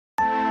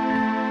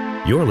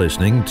You're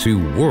listening to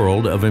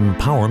World of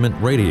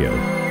Empowerment Radio,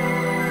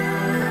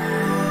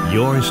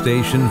 your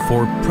station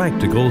for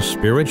practical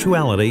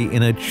spirituality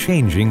in a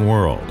changing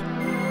world.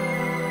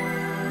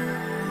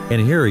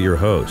 And here are your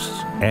hosts,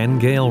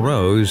 Aingeal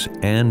Rose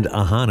and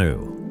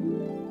Ahonu.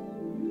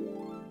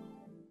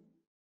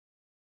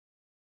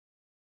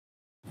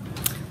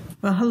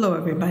 Well, hello,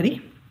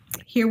 everybody.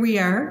 Here we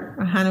are,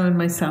 Ahonu and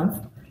myself,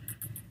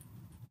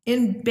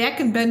 back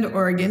in Bend,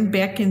 Oregon,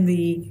 back in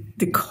the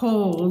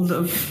cold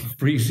of...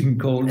 Freezing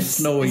cold,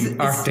 snowy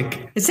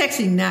Arctic. It's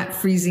actually not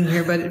freezing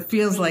here, but it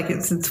feels like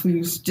it since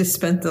we've just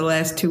spent the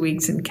last 2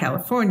 weeks in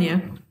California,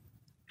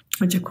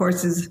 which, of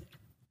course, is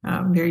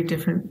a very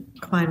different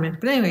climate.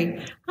 But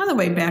anyway, on the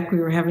way back, we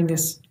were having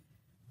this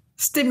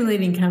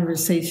stimulating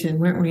conversation,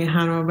 weren't we,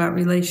 Ahonu, about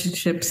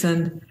relationships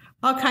and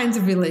all kinds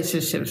of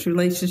relationships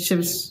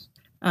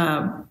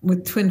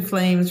with twin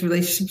flames,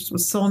 relationships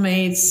with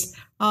soulmates,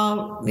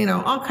 all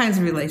kinds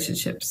of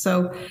relationships.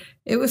 So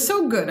it was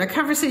so good. Our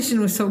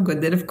conversation was so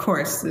good that, of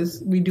course,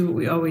 as we do what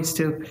we always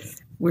do,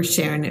 we're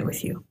sharing it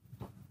with you.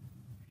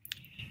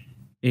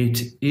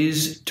 It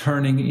is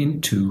turning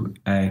into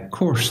a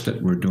course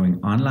that we're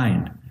doing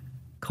online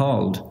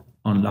called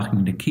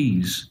Unlocking the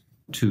Keys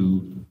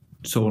to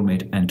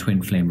Soulmate and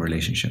Twin Flame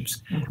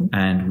Relationships. Mm-hmm.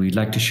 And we'd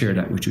like to share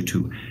that with you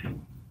too.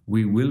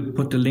 We will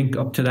put the link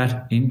up to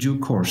that in due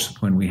course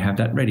when we have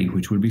that ready,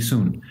 which will be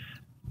soon.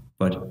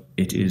 But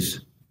it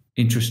is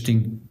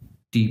interesting,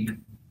 deep,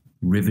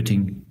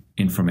 riveting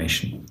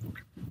information.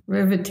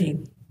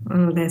 Riveting.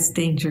 Oh, that's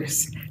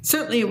dangerous.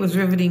 Certainly it was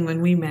riveting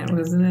when we met,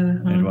 wasn't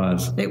it? It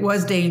was. It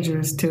was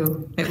dangerous,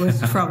 too. It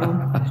was trouble.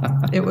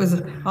 It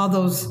was all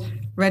those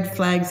red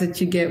flags that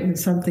you get when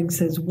something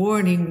says,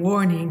 warning,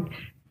 warning.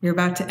 You're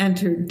about to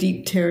enter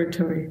deep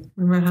territory.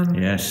 Remember how?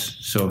 Yes.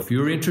 So if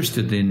you're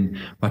interested in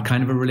what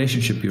kind of a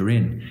relationship you're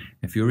in,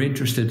 if you're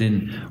interested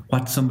in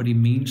what somebody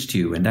means to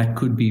you, and that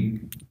could be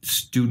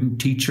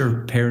student,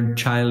 teacher, parent,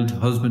 child,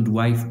 husband,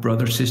 wife,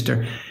 brother,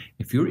 sister,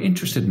 if you're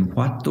interested in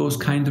what those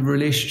kinds of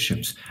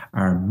relationships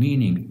are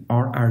meaning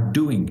or are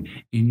doing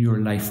in your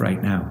life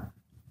right now,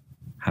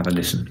 have a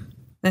listen.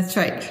 That's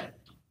right.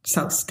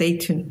 So stay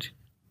tuned.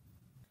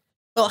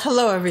 Well,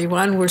 hello,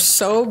 everyone. We're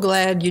so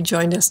glad you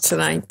joined us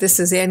tonight. This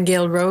is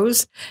Aingeal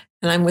Rose,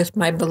 and I'm with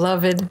my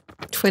beloved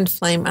twin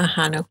flame,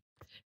 Ahonu.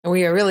 And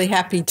we are really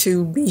happy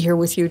to be here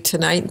with you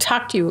tonight and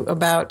talk to you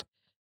about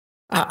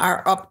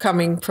our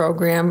upcoming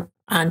program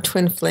on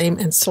twin flame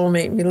and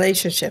soulmate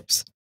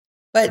relationships.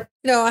 But,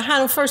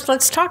 Ahonu, first,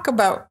 let's talk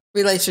about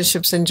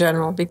relationships in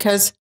general,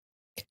 because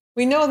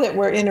we know that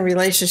we're in a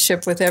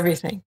relationship with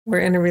everything. We're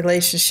in a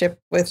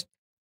relationship with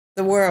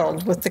the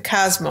world, with the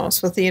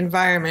cosmos, with the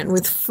environment,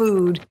 with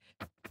food,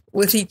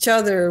 with each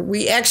other.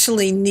 We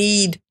actually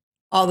need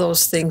all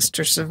those things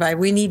to survive.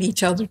 We need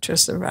each other to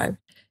survive.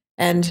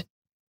 And,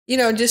 you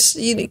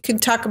can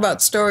talk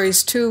about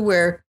stories too,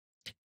 where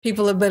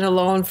people have been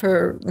alone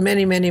for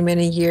many, many,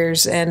 many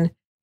years and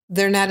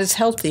they're not as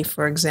healthy,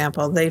 for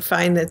example. They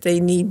find that they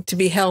need to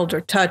be held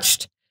or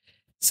touched.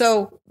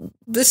 So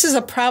this is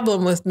a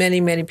problem with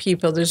many, many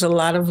people. There's a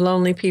lot of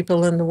lonely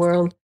people in the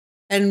world.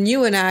 And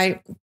you and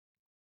I,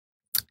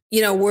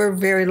 we're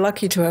very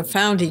lucky to have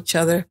found each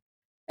other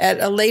at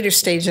a later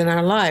stage in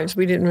our lives.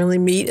 We didn't really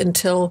meet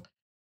until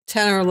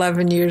 10 or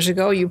 11 years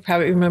ago. You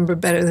probably remember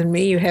better than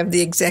me. You have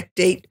the exact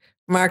date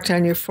marked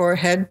on your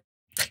forehead,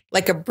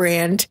 like a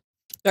brand.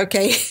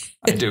 Okay.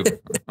 I do.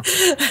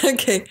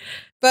 Okay.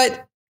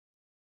 But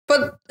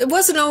it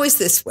wasn't always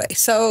this way.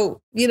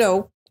 So,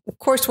 of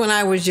course, when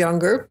I was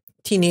younger,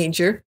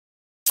 teenager,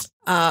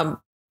 I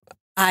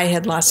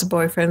had lots of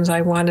boyfriends.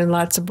 I wanted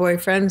lots of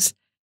boyfriends.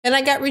 And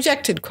I got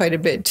rejected quite a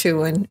bit,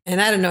 too. And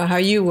I don't know how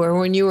you were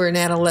when you were an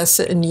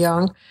adolescent and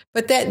young,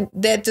 but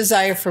that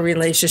desire for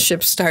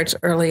relationships starts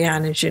early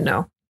on, as you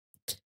know.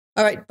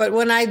 All right. But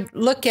when I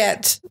look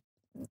at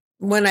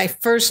when I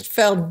first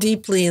fell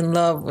deeply in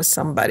love with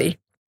somebody,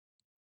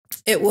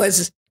 it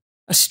was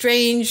a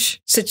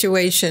strange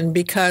situation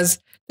because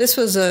this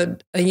was a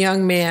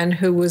young man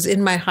who was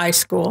in my high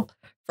school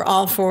for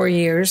all 4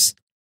 years.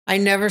 I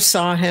never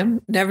saw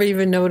him, never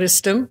even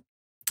noticed him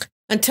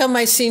until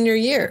my senior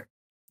year.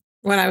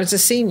 When I was a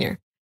senior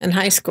in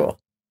high school.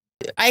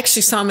 I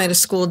actually saw him at a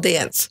school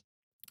dance.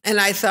 And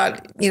I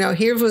thought,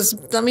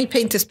 let me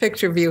paint this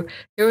picture of you.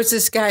 Here was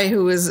this guy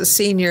who was a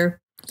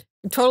senior,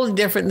 totally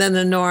different than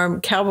the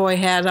norm, cowboy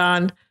hat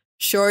on,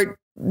 short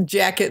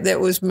jacket that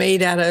was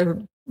made out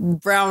of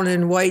brown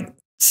and white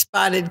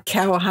spotted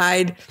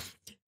cowhide,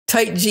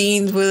 tight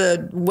jeans with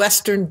a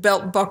Western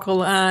belt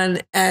buckle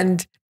on,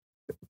 and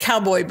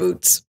cowboy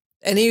boots.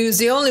 And he was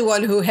the only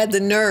one who had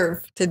the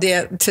nerve to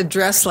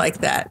dress like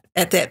that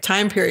at that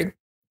time period.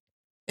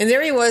 And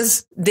there he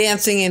was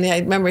dancing. And I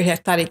remember I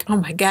thought, oh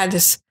my God,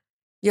 this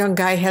young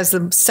guy has the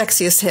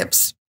sexiest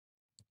hips.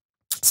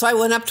 So I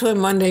went up to him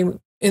Monday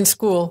in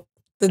school,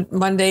 the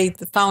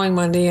following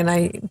Monday, and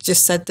I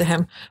just said to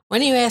him,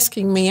 when are you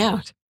asking me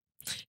out?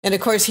 And of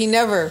course, he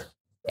never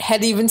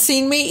had even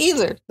seen me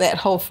either that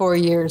whole 4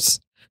 years.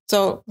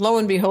 So lo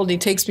and behold, he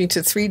takes me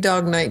to 3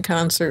 Dog Night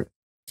concert.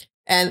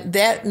 And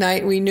that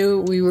night we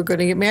knew we were going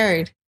to get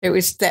married. It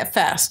was that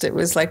fast. It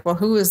was like, well,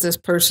 who is this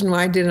person?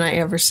 Why didn't I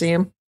ever see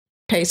him?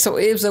 Okay, so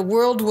it was a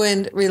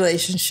whirlwind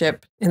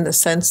relationship in the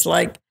sense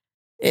like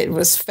it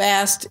was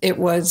fast, it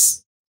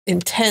was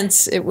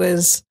intense, it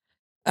was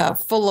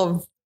full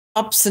of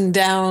ups and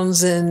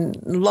downs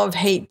and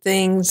love-hate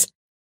things.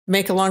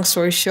 Make a long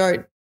story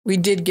short, we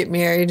did get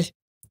married.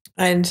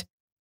 And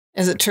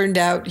as it turned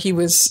out, he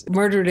was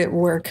murdered at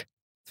work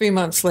 3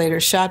 months later,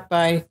 shot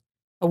by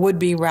a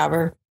would-be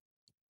robber,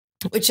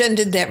 which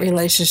ended that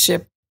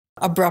relationship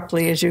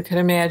abruptly, as you can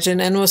imagine,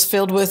 and was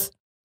filled with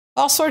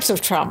all sorts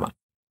of trauma.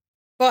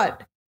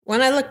 But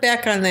when I look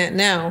back on that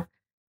now,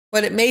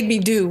 what it made me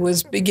do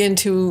was begin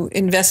to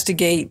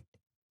investigate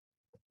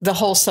the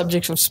whole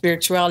subject of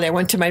spirituality. I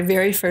went to my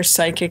very first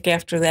psychic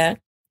after that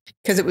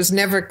because it was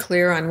never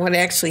clear on what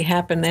actually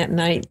happened that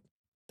night.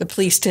 The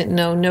police didn't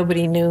know.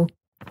 Nobody knew.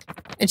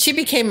 And she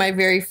became my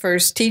very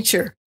first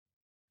teacher.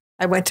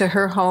 I went to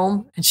her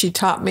home and she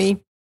taught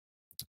me.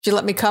 She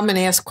let me come and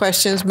ask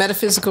questions,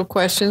 metaphysical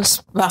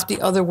questions about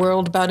the other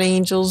world, about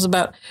angels,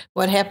 about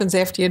what happens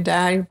after you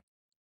die.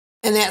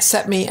 And that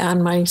set me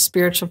on my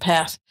spiritual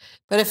path.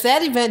 But if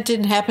that event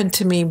didn't happen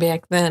to me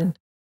back then,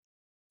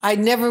 I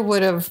never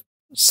would have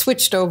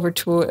switched over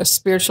to a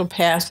spiritual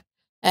path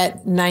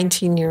at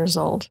 19 years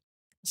old.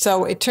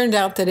 So it turned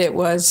out that it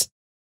was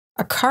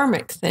a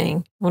karmic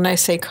thing. When I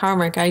say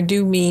karmic, I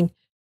do mean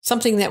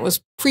something that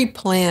was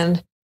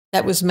pre-planned,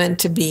 that was meant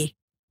to be.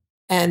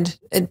 And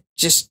it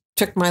just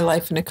took my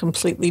life in a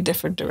completely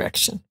different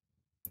direction.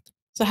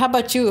 So how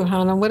about you,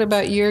 Ahonu? What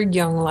about your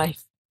young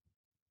life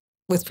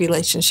with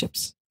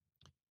relationships?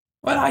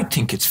 Well, I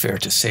think it's fair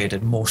to say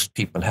that most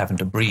people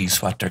haven't a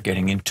breeze what they're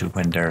getting into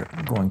when they're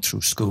going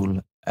through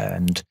school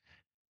and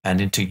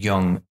into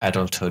young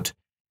adulthood.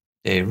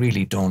 They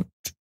really don't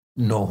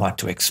know what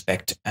to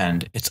expect,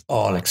 and it's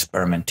all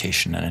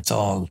experimentation, and it's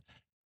all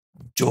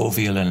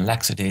jovial and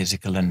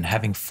lackadaisical and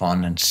having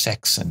fun and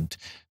sex and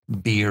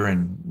beer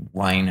and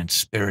wine and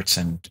spirits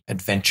and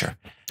adventure.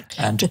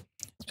 And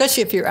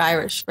especially if you're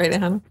Irish, right,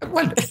 Ahonu?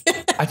 Well,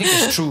 I think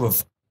it's true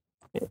of,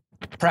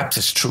 perhaps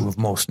it's true of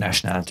most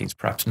nationalities,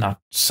 perhaps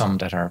not some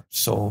that are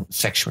so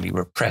sexually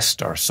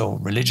repressed or so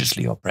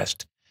religiously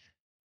oppressed.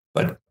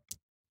 But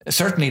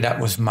certainly that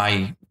was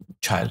my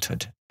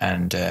childhood.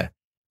 And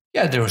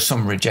yeah, there was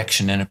some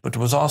rejection in it, but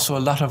there was also a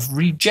lot of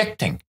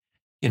rejecting.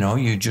 You know,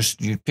 you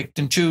picked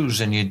and choose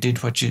and you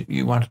did what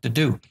you wanted to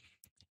do.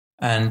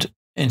 And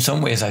in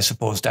some ways, I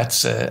suppose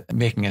that's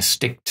making a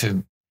stick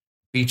to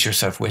beat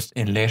yourself with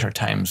in later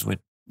times with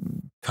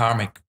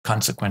karmic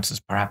consequences,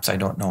 perhaps, I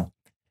don't know.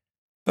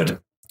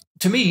 But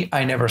to me,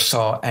 I never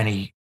saw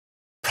any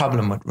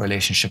problem with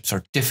relationships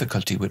or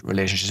difficulty with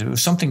relationships. It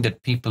was something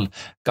that people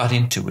got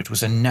into. It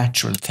was a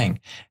natural thing.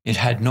 It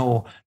had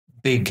no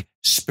big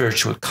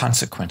spiritual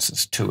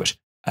consequences to it,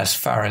 as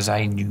far as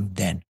I knew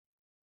then.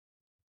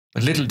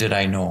 But little did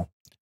I know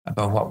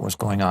about what was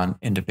going on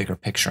in the bigger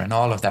picture, and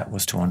all of that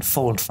was to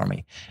unfold for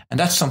me. And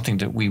that's something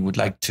that we would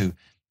like to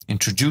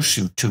introduce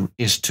you to,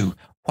 is to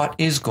what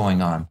is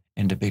going on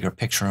in the bigger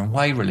picture and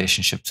why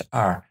relationships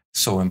are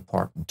so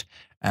important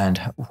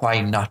and why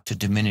not to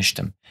diminish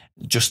them,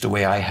 just the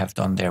way I have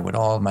done there with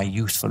all my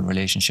youthful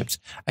relationships.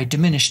 I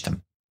diminished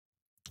them.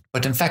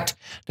 But in fact,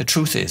 the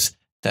truth is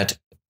that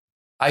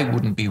I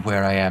wouldn't be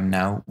where I am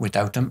now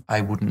without them.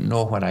 I wouldn't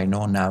know what I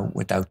know now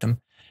without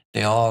them.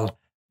 They all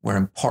were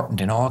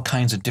important in all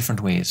kinds of different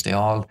ways. They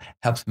all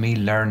helped me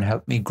learn,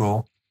 helped me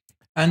grow.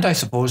 And I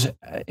suppose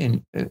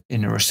in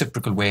a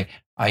reciprocal way,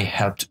 I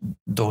helped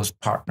those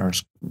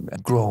partners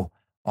grow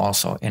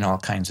also in all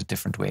kinds of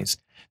different ways.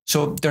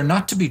 So they're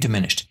not to be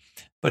diminished.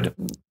 But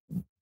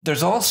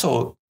there's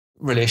also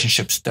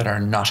relationships that are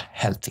not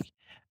healthy.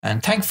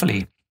 And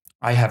thankfully,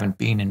 I haven't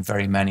been in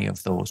very many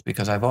of those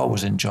because I've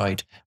always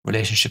enjoyed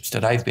relationships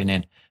that I've been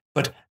in.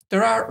 But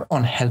there are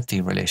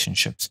unhealthy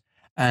relationships.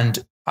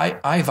 And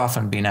I've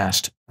often been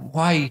asked,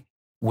 why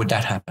would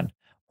that happen?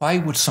 Why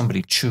would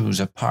somebody choose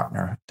a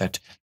partner that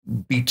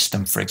beats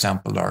them, for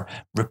example, or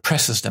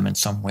represses them in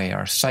some way,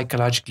 or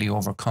psychologically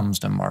overcomes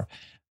them, or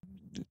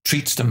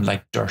treats them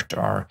like dirt,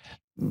 or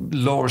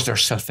lowers their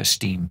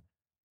self-esteem?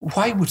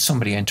 Why would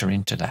somebody enter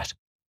into that?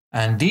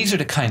 And these are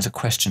the kinds of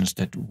questions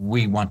that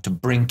we want to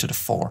bring to the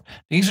fore.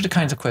 These are the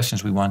kinds of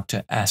questions we want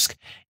to ask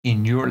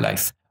in your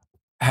life.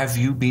 Have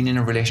you been in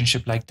a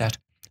relationship like that?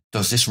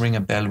 Does this ring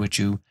a bell with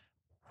you?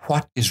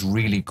 What is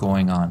really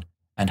going on?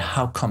 And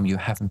how come you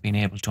haven't been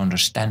able to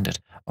understand it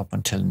up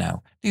until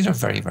now? These are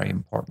very, very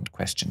important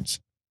questions.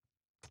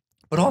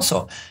 But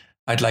also,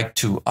 I'd like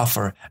to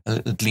offer a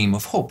little gleam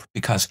of hope,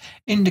 because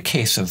in the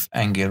case of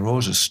Aingeal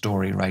Rose's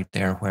story right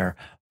there, where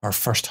her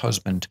first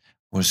husband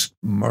was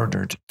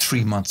murdered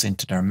 3 months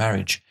into their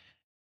marriage,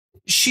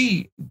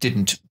 she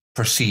didn't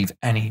perceive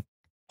any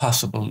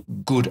possible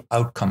good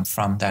outcome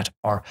from that,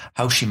 or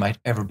how she might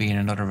ever be in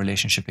another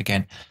relationship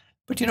again.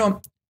 But you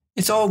know,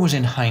 it's always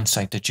in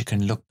hindsight that you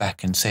can look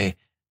back and say,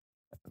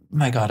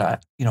 my God,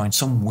 in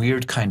some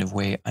weird kind of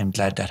way, I'm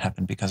glad that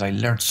happened because I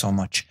learned so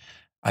much.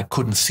 I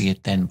couldn't see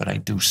it then, but I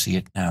do see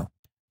it now.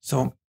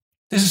 So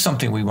this is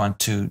something we want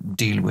to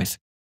deal with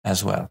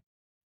as well.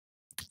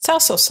 It's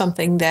also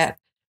something that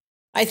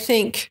I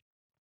think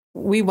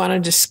we want to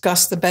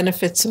discuss the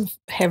benefits of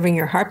having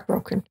your heart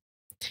broken,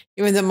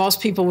 even though most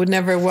people would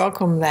never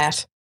welcome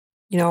that,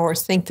 or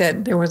think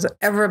that there was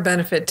ever a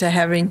benefit to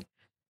having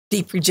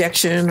deep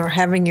rejection or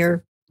having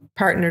your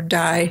partner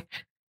die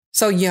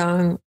so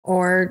young,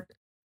 or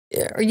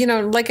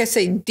like I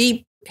say,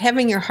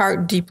 having your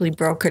heart deeply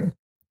broken,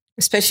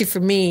 especially for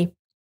me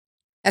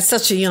at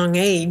such a young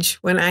age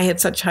when I had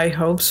such high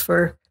hopes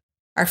for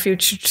our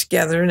future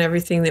together and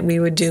everything that we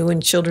would do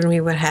and children we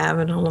would have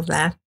and all of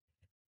that.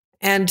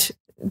 And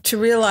to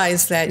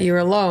realize that you're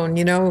alone,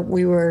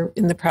 we were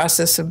in the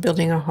process of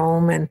building a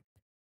home and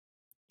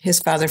his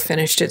father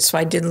finished it. So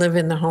I did live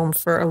in the home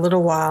for a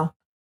little while.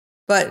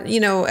 But,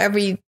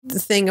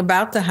 everything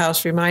about the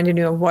house reminded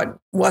me of what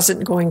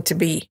wasn't going to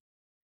be.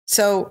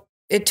 So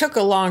it took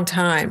a long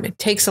time. It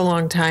takes a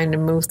long time to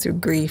move through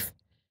grief.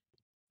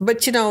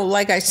 But,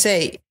 like I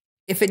say,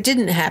 if it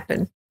didn't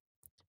happen,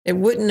 it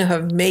wouldn't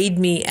have made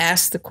me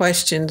ask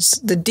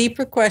the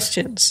deeper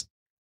questions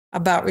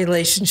about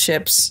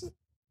relationships,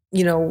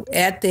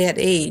 at that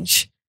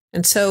age.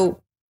 And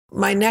so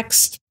my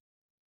next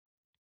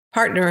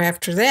partner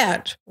after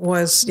that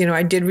was,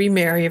 I did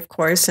remarry, of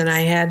course, and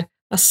I had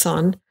a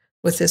son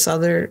with this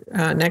other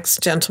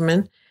next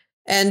gentleman.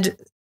 And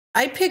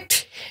I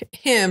picked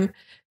him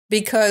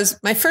because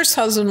my first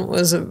husband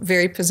was a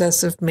very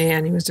possessive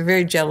man. He was a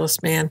very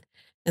jealous man.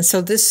 And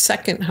so this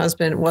second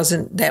husband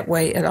wasn't that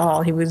way at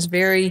all. He was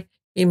very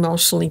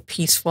emotionally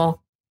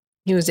peaceful.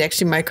 He was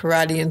actually my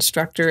karate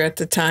instructor at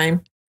the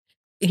time.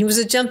 He was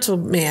a gentle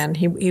man.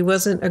 He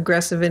wasn't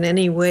aggressive in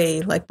any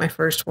way like my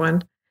first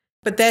one.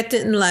 But that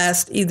didn't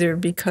last either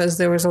because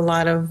there was a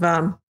lot of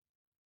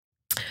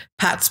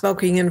pot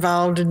smoking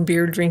involved and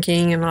beer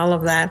drinking and all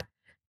of that.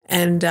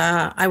 And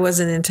I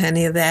wasn't into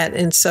any of that.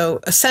 And so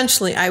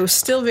essentially I was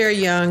still very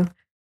young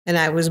and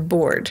I was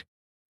bored.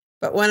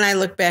 But when I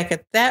look back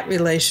at that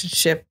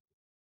relationship,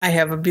 I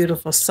have a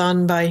beautiful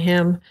son by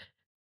him.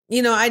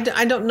 I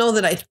don't know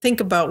that I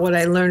think about what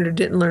I learned or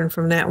didn't learn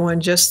from that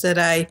one, just that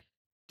I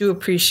do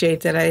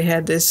appreciate that I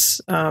had this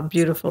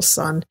beautiful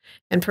son.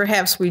 And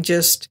perhaps we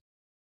just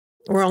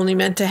were only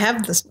meant to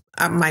have this,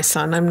 my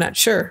son. I'm not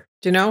sure,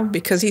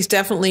 because he's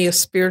definitely a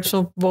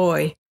spiritual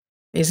boy.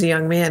 He's a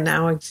young man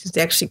now. He's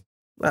actually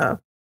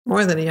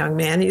more than a young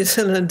man. He's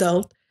an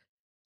adult.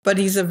 But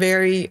he's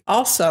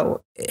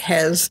also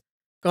has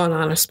gone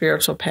on a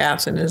spiritual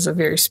path and is a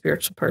very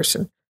spiritual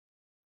person.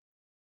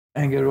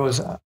 Aingeal Rose,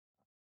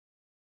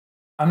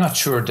 I'm not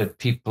sure that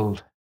people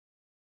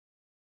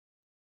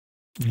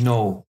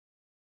know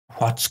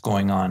what's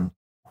going on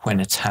when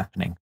it's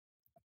happening.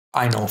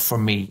 I know for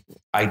me,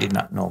 I did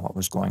not know what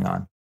was going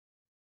on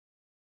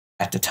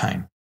at the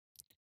time.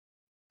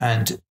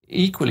 And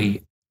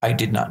equally, I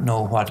did not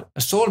know what a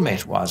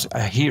soulmate was.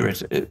 I hear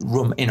it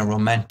in a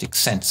romantic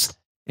sense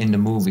in the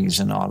movies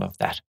and all of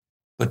that,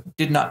 but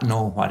did not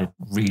know what it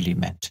really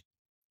meant.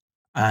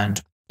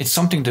 And it's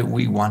something that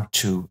we want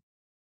to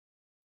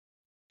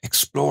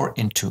explore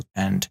into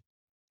and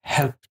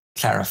help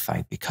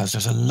clarify, because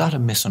there's a lot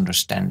of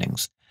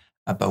misunderstandings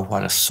about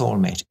what a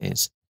soulmate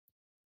is.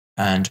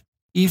 And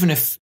even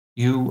if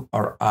you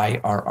or I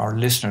or our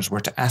listeners were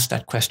to ask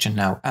that question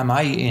now, am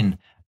I in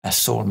a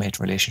soulmate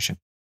relationship?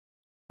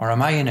 Or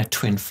am I in a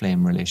twin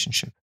flame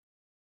relationship?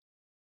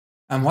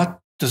 And what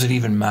does it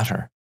even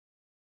matter?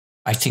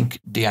 I think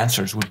the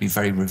answers would be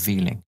very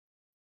revealing.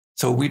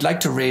 So we'd like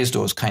to raise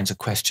those kinds of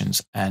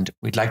questions, and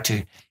we'd like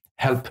to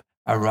help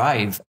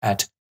arrive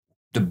at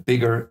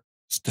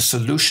the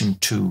solution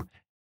to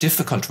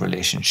difficult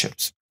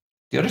relationships.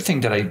 The other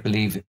thing that I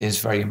believe is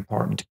very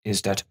important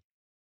is that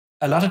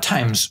a lot of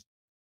times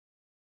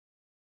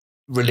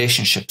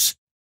relationships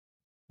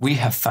we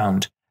have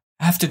found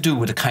have to do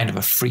with a kind of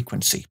a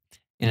frequency,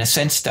 in a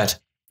sense that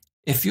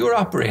if you're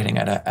operating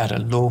at a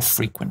low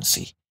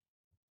frequency,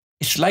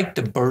 it's like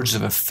the birds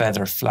of a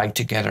feather fly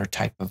together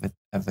type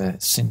of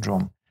a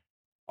syndrome,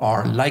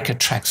 or like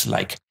attracts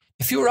like.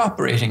 If you're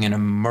operating in a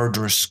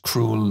murderous,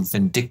 cruel,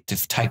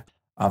 vindictive type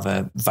of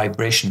a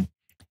vibration,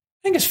 I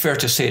think it's fair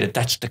to say that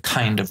that's the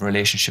kind of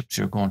relationships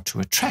you're going to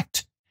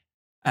attract.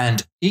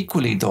 And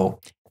equally though,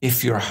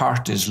 if your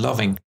heart is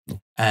loving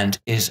and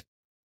is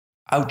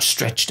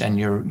outstretched and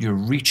you're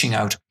reaching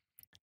out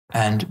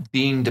and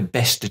being the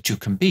best that you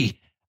can be,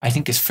 I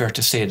think it's fair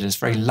to say that it's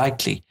very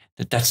likely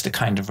that that's the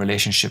kind of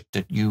relationship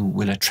that you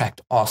will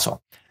attract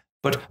also.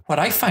 But what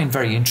I find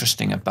very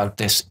interesting about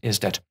this is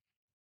that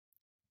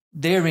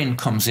therein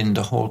comes in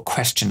the whole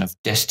question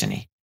of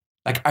destiny.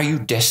 Like, are you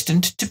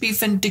destined to be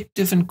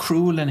vindictive and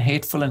cruel and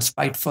hateful and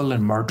spiteful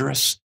and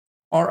murderous?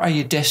 Or are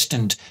you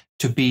destined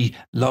to be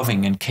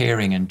loving and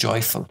caring and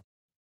joyful?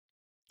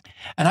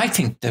 And I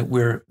think that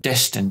we're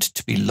destined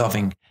to be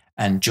loving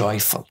and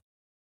joyful,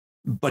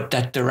 but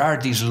that there are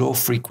these low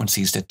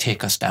frequencies that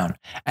take us down.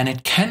 And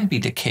it can be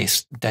the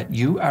case that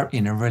you are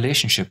in a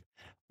relationship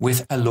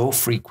with a low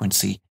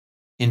frequency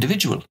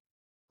individual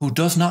who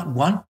does not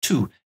want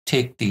to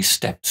take these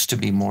steps to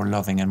be more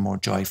loving and more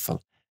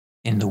joyful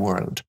in the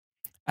world.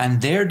 And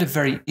they're the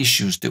very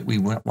issues that we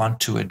want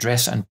to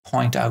address and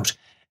point out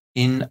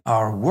in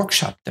our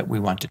workshop that we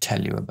want to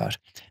tell you about.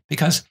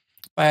 Because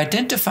by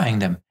identifying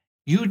them,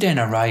 you then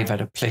arrive at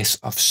a place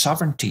of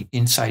sovereignty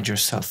inside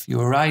yourself.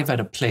 You arrive at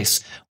a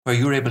place where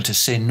you're able to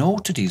say no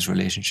to these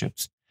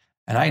relationships.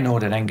 And I know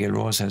that Aingeal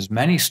Rose has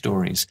many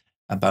stories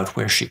about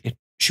where she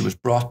was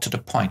brought to the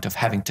point of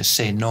having to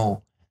say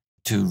no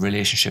to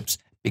relationships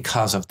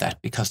because of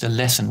that, because the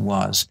lesson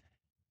was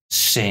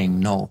saying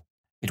no.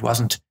 It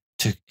wasn't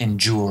to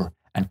endure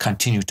and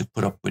continue to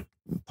put up with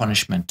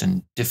punishment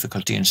and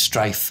difficulty and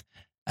strife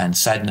and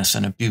sadness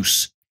and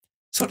abuse.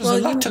 So there's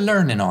a lot to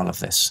learn in all of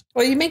this.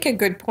 Well, you make a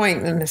good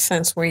point in the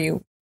sense where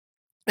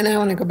and I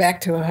want to go back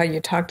to how you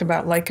talked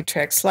about like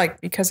attracts like,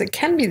 because it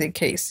can be the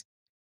case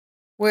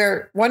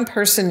where one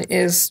person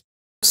is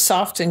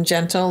soft and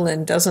gentle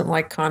and doesn't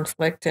like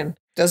conflict and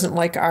doesn't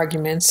like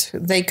arguments.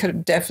 They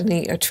could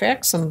definitely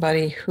attract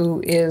somebody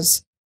who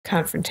is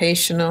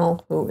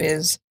confrontational, who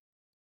is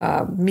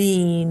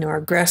mean or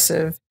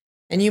aggressive.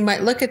 And you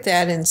might look at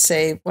that and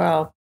say,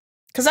 well,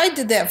 because I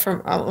did that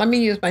let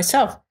me use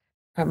myself.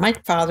 My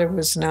father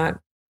was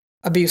not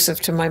abusive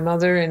to my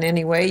mother in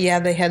any way. Yeah,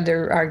 they had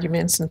their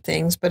arguments and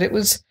things, but it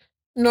was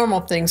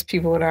normal things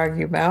people would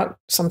argue about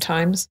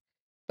sometimes.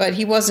 But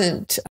he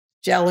wasn't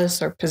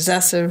jealous or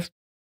possessive,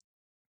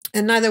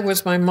 and neither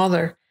was my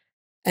mother.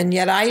 And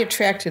yet I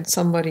attracted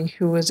somebody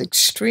who was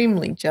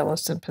extremely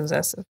jealous and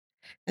possessive.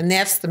 And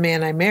that's the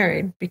man I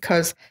married,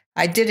 because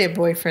I did have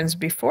boyfriends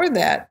before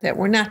that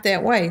were not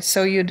that way.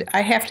 So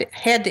I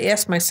had to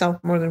ask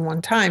myself more than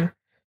one time,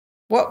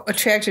 what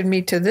attracted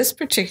me to this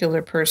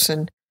particular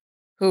person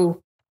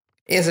who,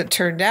 as it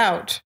turned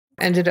out,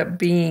 ended up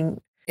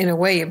being, in a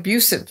way,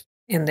 abusive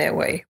in that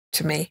way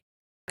to me.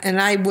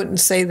 And I wouldn't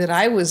say that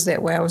I was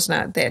that way. I was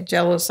not that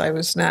jealous. I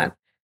was not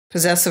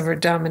possessive or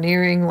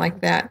domineering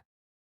like that.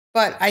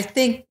 But I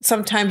think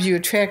sometimes you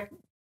attract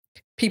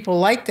people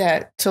like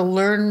that to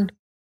learn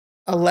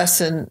a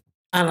lesson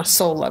on a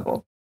soul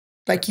level.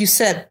 Like you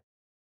said,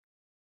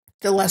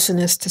 the lesson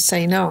is to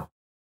say no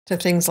to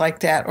things like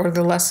that, or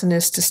the lesson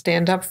is to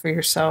stand up for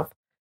yourself.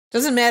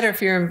 Doesn't matter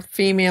if you're a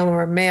female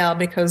or a male,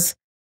 because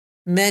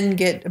men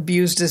get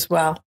abused as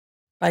well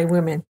by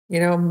women.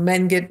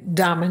 Men get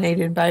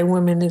dominated by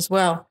women as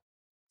well.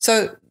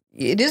 So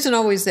it isn't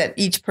always that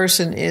each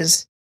person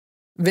is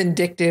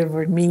vindictive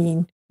or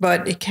mean,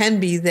 but it can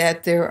be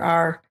that there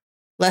are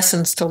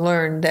lessons to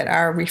learn that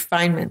are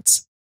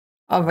refinements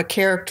of a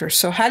character.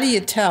 So how do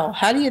you tell?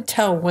 How do you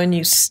tell when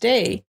you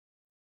stay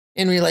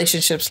in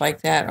relationships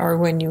like that or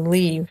when you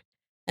leave?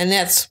 And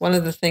that's one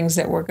of the things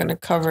that we're going to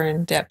cover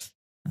in depth,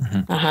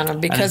 Ahonu,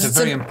 because it's a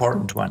very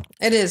important one.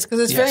 It is, because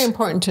it's very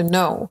important to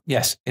know.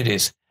 Yes, it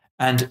is.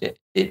 And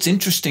it's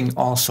interesting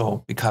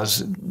also because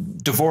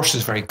divorce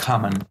is very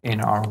common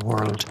in our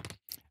world.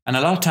 And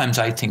a lot of times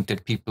I think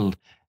that people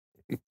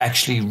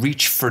actually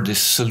reach for the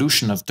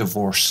solution of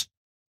divorce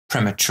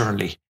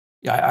prematurely.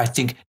 I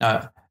think,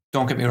 now,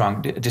 don't get me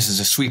wrong, this is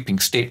a sweeping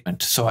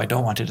statement, so I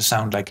don't want it to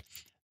sound like,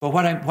 but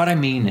what I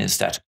mean is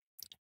that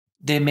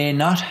they may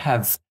not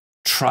have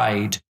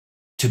tried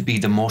to be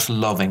the most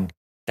loving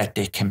that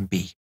they can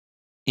be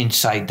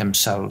inside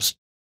themselves.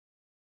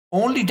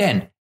 Only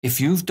then,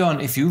 if you've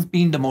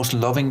been the most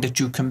loving that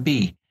you can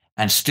be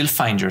and still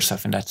find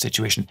yourself in that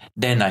situation,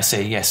 then I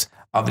say, yes,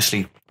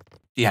 obviously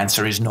the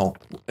answer is no.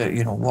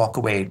 Walk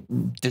away,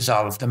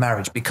 dissolve the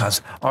marriage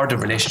or the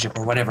relationship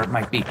or whatever it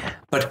might be.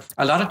 But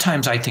a lot of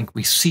times I think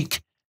we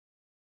seek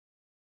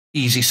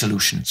easy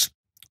solutions.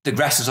 The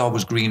grass is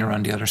always greener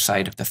on the other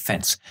side of the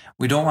fence.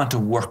 We don't want to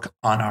work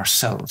on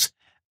ourselves,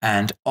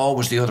 and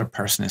always the other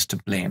person is to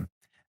blame.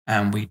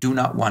 And we do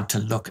not want to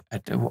look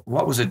at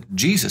what was it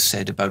Jesus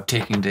said about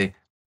taking the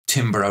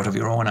timber out of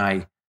your own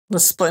eye? The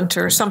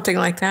splinter or something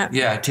like that.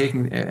 Yeah,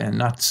 taking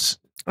not.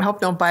 I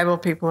hope no Bible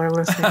people are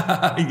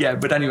listening. Yeah,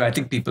 but anyway, I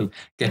think people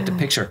get the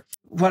picture.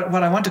 What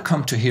I want to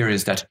come to here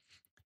is that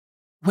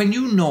when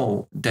you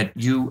know that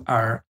you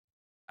are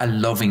a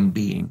loving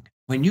being,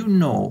 when you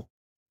know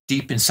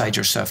deep inside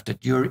yourself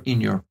that you're in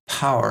your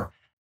power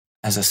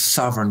as a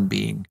sovereign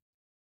being,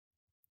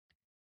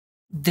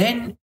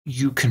 then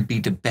you can be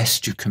the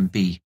best you can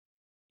be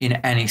in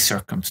any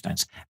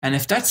circumstance. And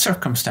if that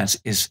circumstance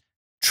is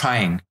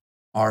trying,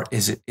 or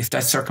if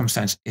that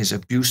circumstance is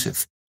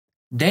abusive,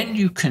 then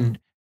you can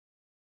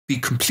be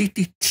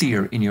completely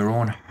clear in your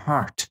own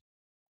heart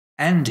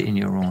and in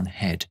your own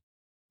head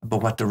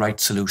about what the right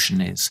solution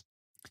is.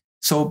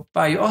 So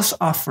by us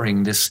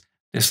offering this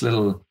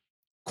little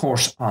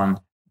course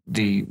on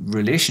the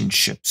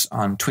relationships,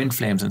 on twin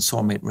flames and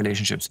soulmate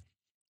relationships,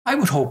 I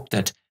would hope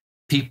that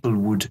people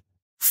would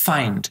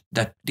find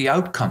that the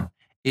outcome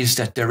is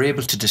that they're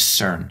able to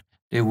discern.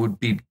 They would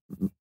be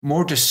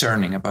more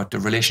discerning about the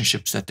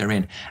relationships that they're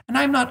in. And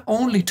I'm not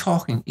only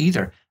talking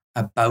either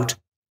about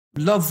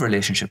love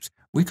relationships.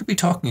 We could be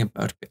talking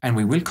about, and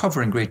we will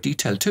cover in great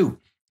detail too,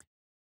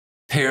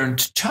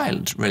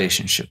 parent-child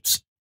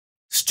relationships,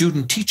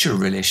 student-teacher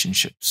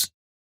relationships,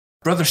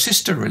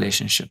 brother-sister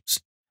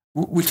relationships.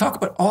 We'll talk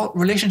about all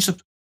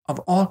relationships of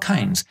all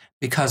kinds,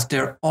 because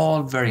they're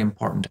all very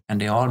important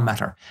and they all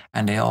matter,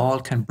 and they all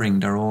can bring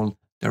their own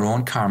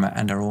karma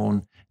and their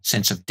own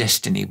sense of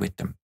destiny with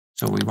them.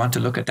 So we want to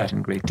look at that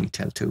in great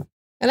detail too.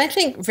 And I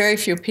think very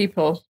few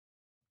people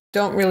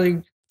don't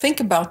really think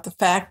about the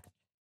fact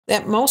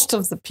that most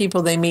of the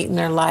people they meet in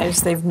their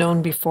lives, they've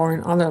known before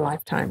in other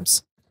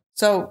lifetimes.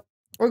 So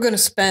we're going to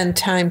spend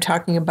time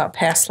talking about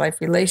past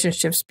life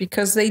relationships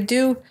because they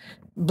do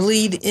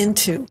bleed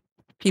into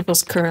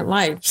people's current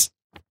lives.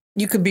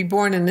 You could be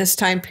born in this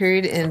time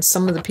period, and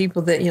some of the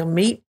people that you'll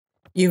meet,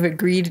 you've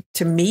agreed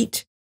to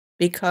meet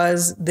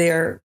because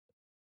they're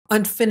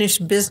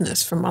unfinished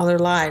business from other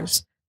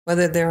lives,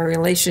 whether they're a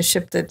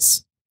relationship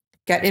that's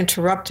got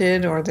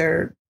interrupted, or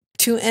they're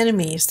two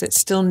enemies that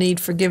still need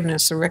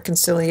forgiveness or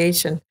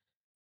reconciliation,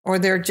 or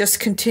they're just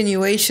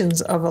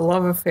continuations of a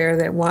love affair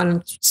that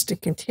wants to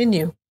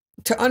continue.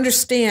 To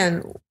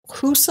understand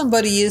who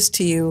somebody is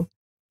to you,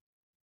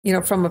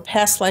 from a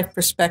past life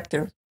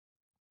perspective,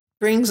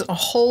 brings a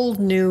whole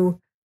new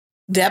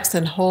depth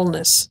and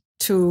wholeness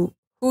to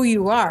who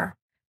you are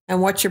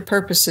and what your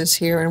purpose is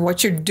here and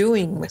what you're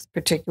doing with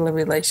particular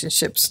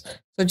relationships.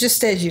 So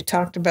just as you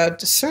talked about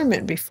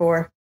discernment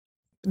before,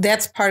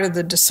 that's part of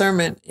the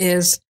discernment,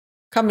 is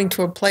coming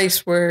to a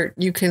place where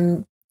you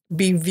can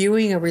be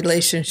viewing a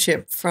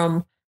relationship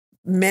from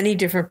many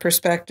different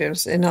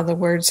perspectives. In other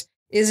words,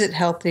 is it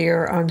healthy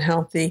or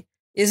unhealthy?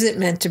 Is it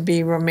meant to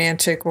be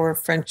romantic or a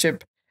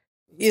friendship?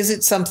 Is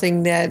it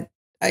something that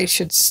I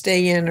should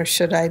stay in or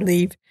should I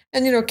leave?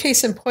 And,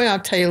 case in point, I'll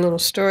tell you a little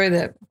story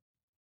that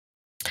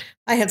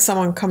I had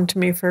someone come to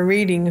me for a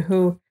reading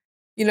who,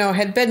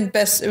 had been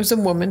it was a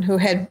woman who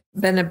had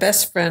been a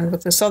best friend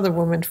with this other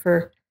woman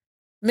for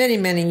many,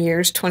 many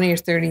years, 20 or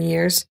 30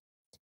 years,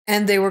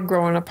 and they were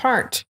growing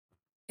apart.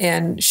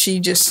 And she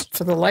just,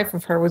 for the life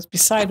of her, was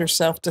beside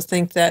herself to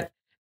think that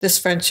this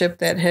friendship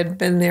that had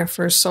been there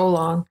for so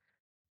long,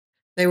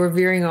 they were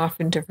veering off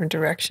in different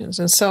directions.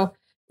 And so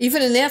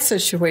even in that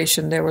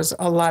situation, there was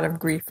a lot of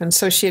grief. And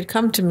so she had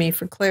come to me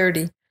for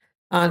clarity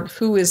on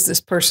who is this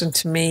person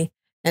to me,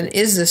 and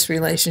is this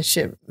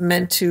relationship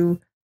meant to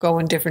go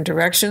in different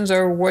directions,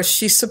 or was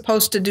she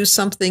supposed to do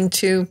something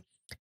to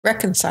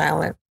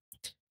reconcile it?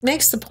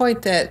 Makes the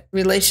point that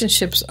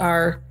relationships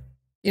are,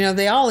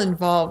 they all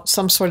involve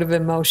some sort of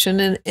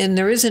emotion, and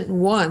there isn't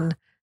one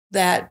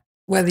that,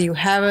 whether you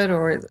have it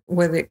or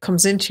whether it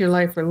comes into your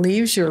life or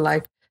leaves your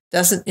life,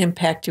 doesn't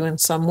impact you in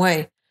some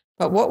way.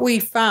 But what we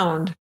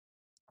found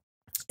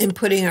in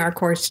putting our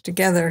course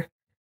together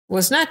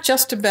was not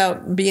just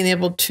about being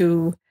able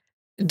to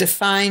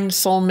define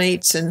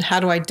soulmates and how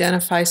to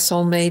identify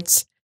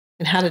soulmates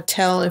and how to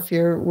tell if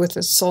you're with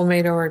a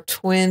soulmate or a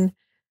twin,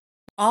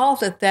 all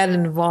that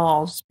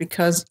involves,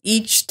 because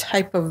each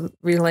type of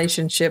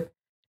relationship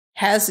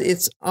has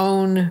its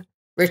own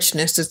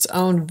richness, its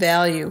own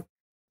value.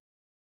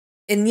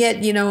 And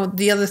yet,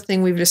 the other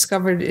thing we've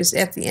discovered is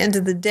at the end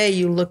of the day,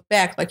 you look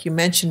back, like you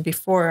mentioned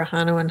before,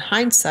 Ahonu, in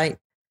hindsight,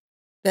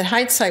 that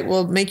hindsight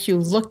will make you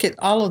look at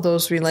all of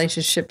those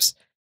relationships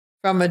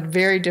from a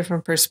very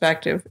different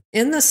perspective,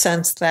 in the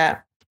sense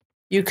that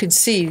you can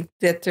see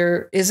that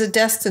there is a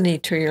destiny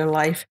to your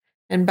life.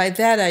 And by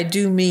that, I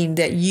do mean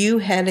that you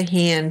had a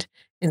hand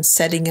in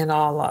setting it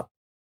all up.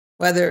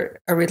 Whether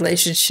a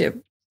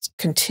relationship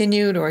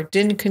continued or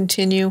didn't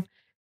continue,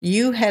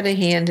 you had a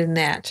hand in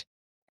that.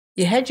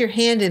 You had your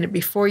hand in it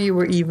before you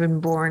were even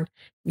born.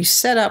 You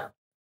set up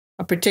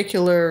a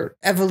particular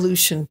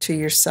evolution to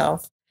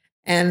yourself.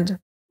 And,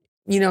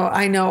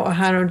 I know,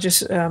 Ahonu,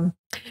 just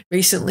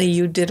recently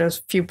you did a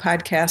few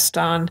podcasts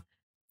on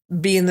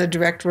being the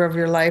director of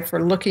your life,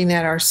 or looking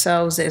at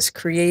ourselves as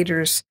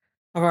creators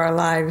of our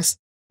lives.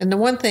 And the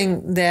one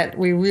thing that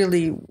we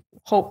really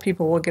hope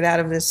people will get out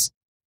of this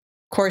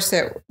course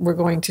that we're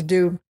going to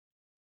do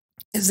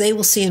is they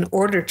will see an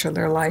order to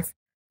their life,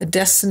 a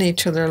destiny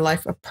to their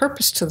life, a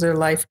purpose to their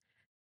life,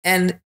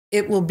 and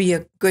it will be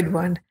a good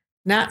one,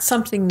 not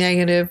something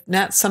negative,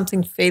 not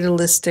something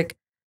fatalistic,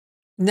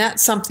 not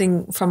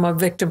something from a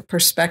victim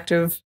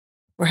perspective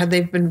where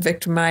they've been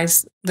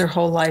victimized their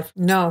whole life.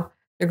 No,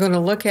 they're going to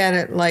look at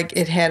it like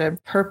it had a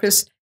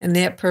purpose, and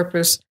that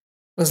purpose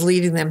was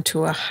leading them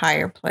to a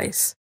higher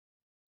place.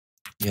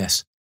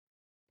 Yes.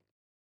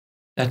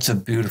 That's a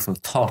beautiful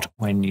thought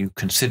when you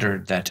consider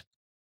that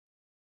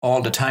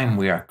all the time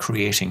we are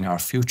creating our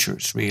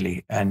futures,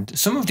 really. And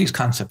some of these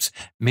concepts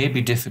may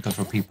be difficult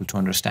for people to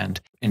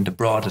understand in the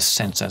broadest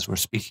sense as we're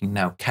speaking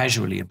now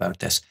casually about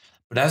this.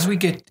 But as we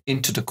get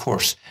into the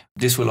course,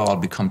 this will all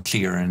become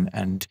clear,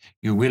 and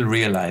you will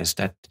realize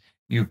that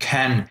you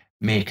can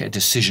make a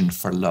decision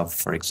for love,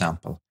 for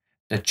example,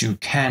 that you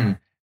can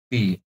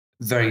be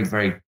very,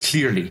 very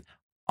clearly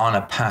on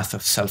a path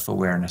of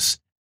self-awareness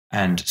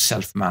and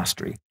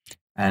self-mastery,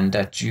 and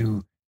that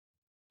you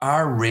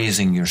are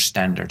raising your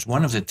standards.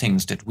 One of the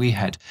things that we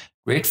had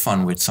great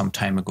fun with some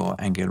time ago,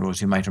 Aingeal Rose,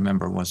 you might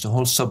remember, was the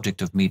whole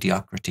subject of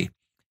mediocrity.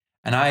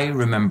 And I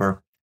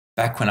remember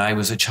back when I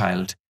was a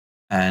child,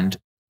 and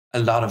a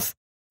lot of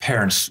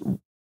parents,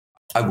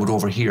 I would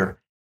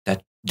overhear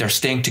that they're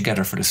staying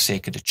together for the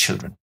sake of the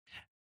children.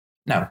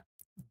 Now,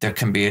 that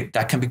can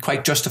be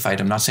quite justified.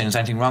 I'm not saying there's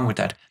anything wrong with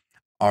that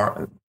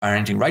or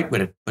anything right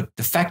with it. But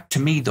the fact to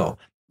me, though,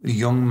 the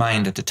young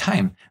mind at the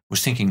time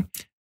was thinking,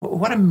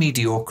 what a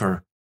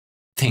mediocre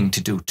thing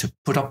to do, to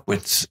put up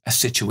with a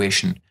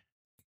situation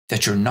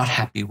that you're not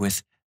happy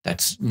with,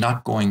 that's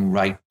not going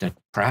right, that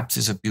perhaps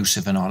is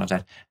abusive and all of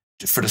that,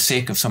 for the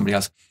sake of somebody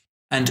else.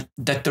 And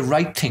that the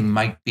right thing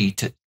might be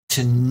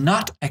to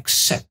not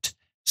accept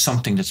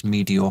something that's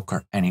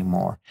mediocre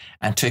anymore,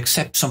 and to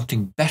accept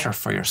something better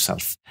for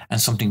yourself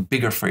and something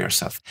bigger for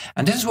yourself.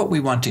 And this is what we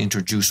want to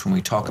introduce when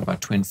we talk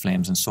about twin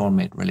flames and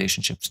soulmate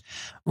relationships.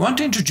 We want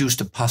to introduce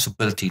the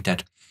possibility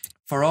that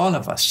for all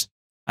of us,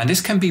 and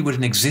this can be with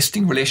an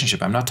existing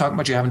relationship, I'm not talking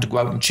about you having to go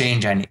out and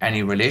change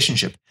any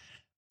relationship,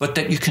 but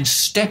that you can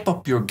step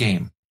up your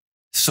game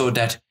so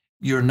that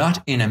you're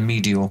not in a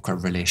mediocre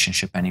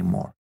relationship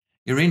anymore.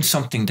 You're in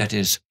something that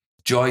is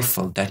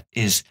joyful, that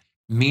is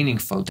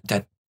meaningful,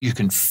 that you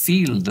can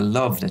feel the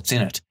love that's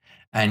in it,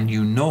 and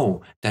you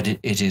know that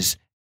it is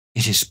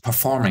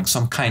performing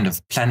some kind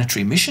of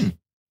planetary mission,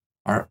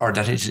 or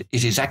that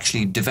it is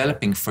actually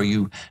developing for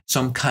you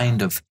some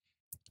kind of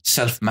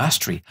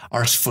self-mastery,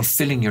 or it's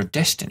fulfilling your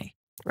destiny.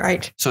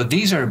 Right. So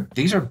these are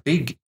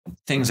big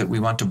things that we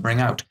want to bring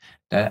out,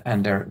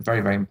 and they're very,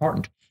 very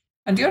important.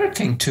 And the other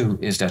thing too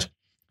is that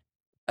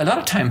a lot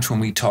of times when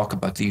we talk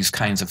about these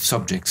kinds of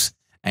subjects,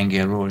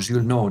 Aingeal Rose,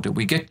 you'll know that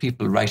we get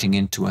people writing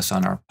into us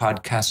on our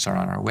podcasts or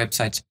on our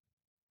websites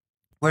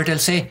where they'll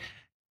say,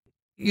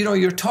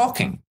 you're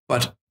talking,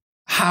 but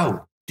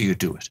how do you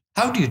do it?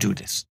 How do you do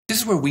this? This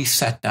is where we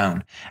sat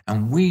down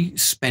and we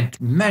spent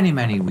many,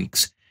 many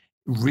weeks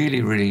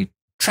really, really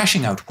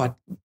trashing out what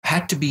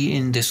had to be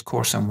in this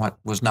course and what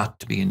was not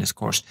to be in this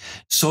course,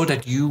 so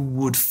that you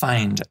would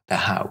find the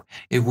how.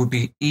 It would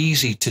be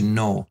easy to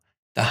know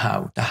the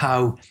how. The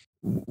how,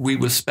 we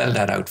will spell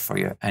that out for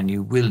you, and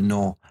you will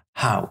know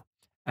how.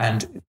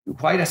 And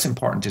why that's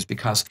important is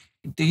because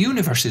the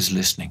universe is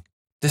listening.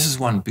 This is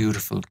one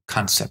beautiful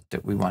concept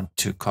that we want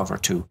to cover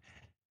too.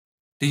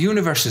 The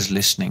universe is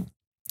listening.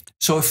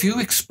 So if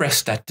you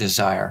express that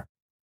desire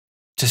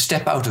to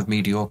step out of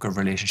mediocre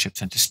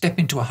relationships and to step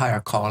into a higher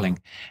calling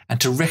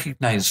and to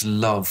recognize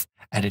love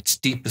at its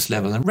deepest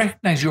level and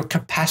recognize your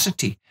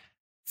capacity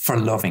for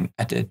loving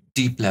at a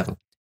deep level,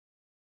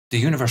 the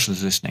universe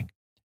is listening,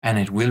 and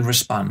it will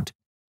respond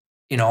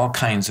in all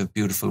kinds of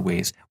beautiful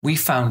ways. We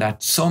found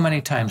that so many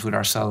times with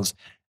ourselves.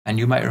 And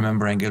you might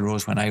remember, Aingeal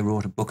Rose, when I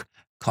wrote a book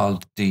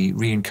called The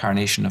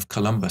Reincarnation of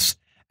Columbus.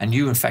 And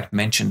you, in fact,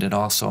 mentioned it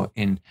also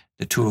in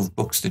the two of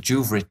books that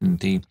you've written,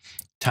 The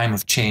Time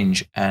of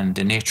Change and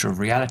The Nature of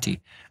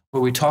Reality,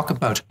 where we talk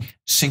about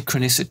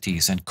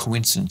synchronicities and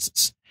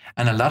coincidences.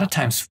 And a lot of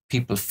times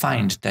people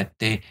find that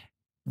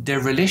their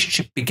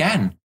relationship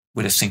began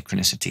with a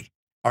synchronicity,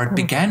 or it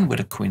began with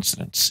a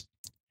coincidence.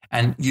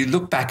 And you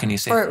look back and you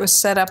say, or it was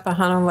set up,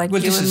 Ahonu, like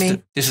you and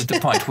me. This is the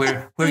point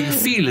where you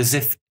feel as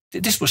if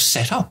this was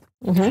set up.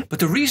 Mm-hmm. But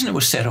the reason it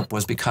was set up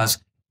was because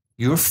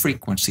your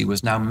frequency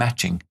was now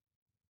matching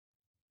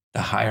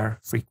the higher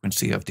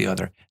frequency of the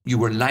other. You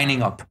were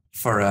lining up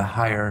for a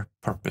higher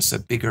purpose, a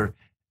bigger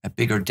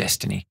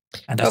destiny.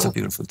 And that's a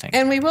beautiful thing.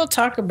 And we will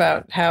talk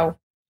about how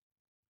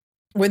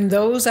when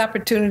those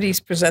opportunities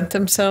present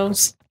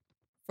themselves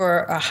for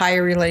a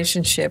higher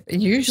relationship,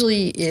 it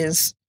usually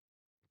is,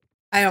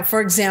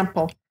 for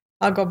example,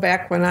 I'll go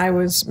back when I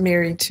was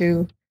married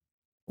to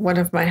one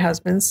of my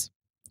husbands,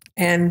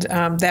 and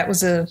that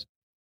was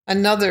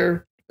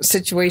another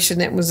situation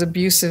that was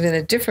abusive in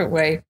a different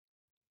way.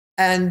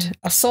 And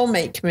a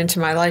soulmate came into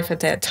my life at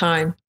that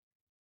time,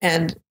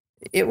 and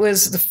it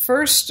was the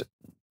first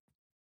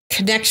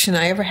connection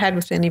I ever had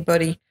with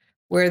anybody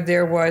where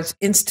there was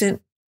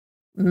instant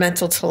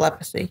mental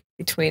telepathy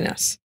between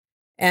us.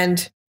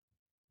 And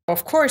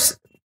of course,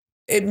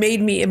 it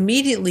made me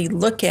immediately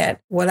look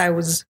at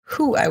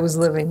who I was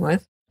living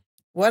with,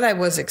 what I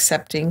was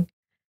accepting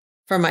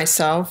for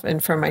myself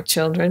and for my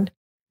children.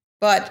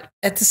 But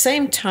at the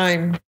same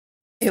time,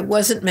 it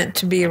wasn't meant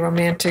to be a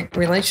romantic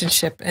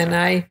relationship. And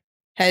I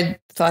had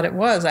thought it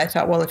was. I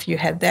thought, well, if you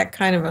had that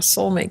kind of a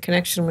soulmate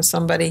connection with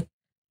somebody,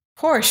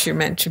 of course you're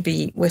meant to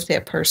be with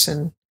that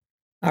person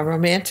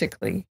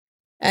romantically.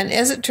 And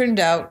as it turned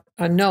out,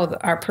 no,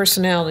 our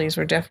personalities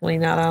were definitely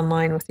not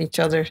online with each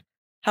other.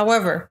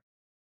 However,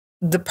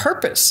 the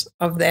purpose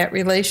of that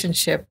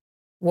relationship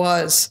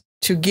was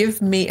to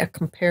give me a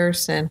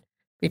comparison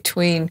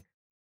between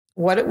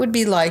what it would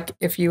be like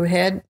if you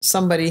had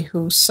somebody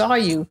who saw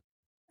you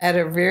at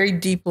a very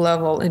deep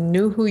level and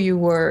knew who you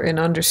were and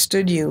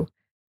understood you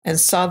and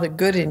saw the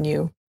good in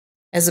you,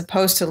 as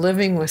opposed to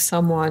living with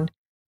someone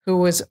who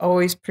was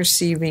always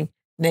perceiving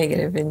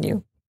negative in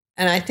you.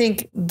 And I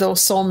think those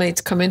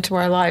soulmates come into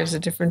our lives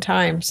at different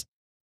times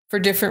for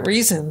different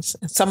reasons.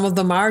 And some of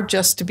them are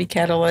just to be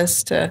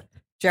catalysts to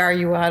jar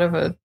you out of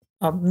a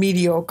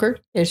mediocre,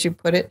 as you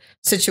put it,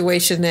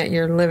 situation that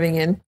you're living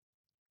in.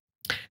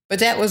 But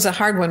that was a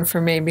hard one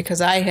for me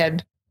because I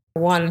had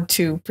wanted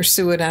to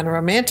pursue it on a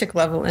romantic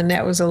level, and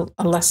that was a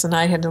lesson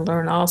I had to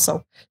learn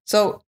also.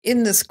 So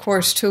in this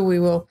course, too, we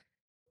will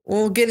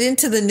we'll get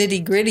into the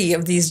nitty gritty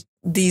of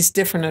these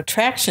different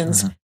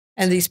attractions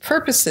and these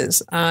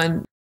purposes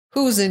on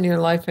who's in your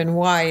life and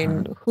why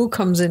and who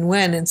comes in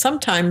when. And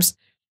sometimes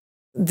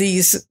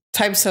these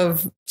types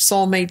of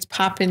soulmates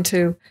pop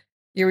into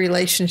your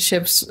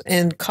relationships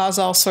and cause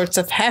all sorts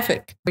of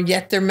havoc, but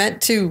yet they're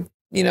meant to,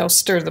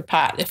 stir the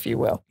pot, if you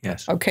will.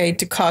 Yes. Okay,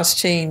 to cause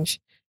change.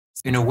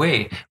 In a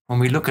way, when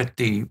we look at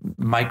the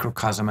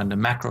microcosm and the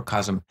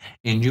macrocosm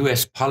in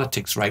U.S.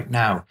 politics right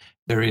now,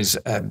 there is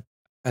a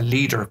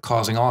leader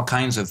causing all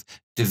kinds of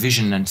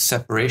division and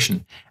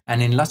separation.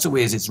 And in lots of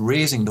ways, it's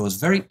raising those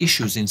very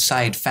issues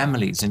inside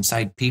families,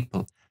 inside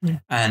people. Yeah.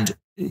 And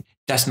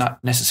that's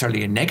not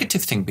necessarily a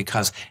negative thing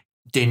because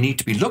they need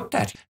to be looked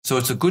at. So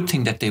it's a good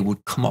thing that they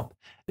would come up.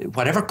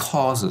 Whatever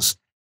causes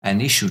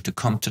an issue to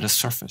come to the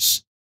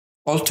surface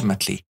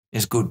ultimately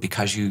is good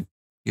because you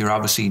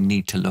obviously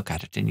need to look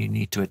at it and you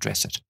need to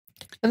address it.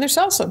 And there's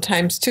also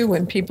times, too,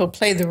 when people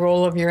play the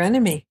role of your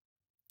enemy.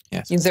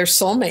 Yes. They're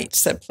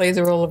soulmates that play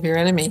the role of your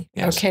enemy.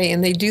 Yes. Okay.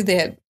 And they do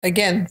that,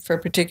 again, for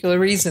a particular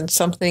reason,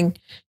 something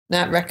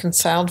not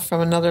reconciled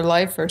from another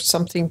life or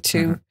something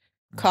to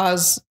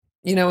cause,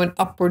 an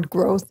upward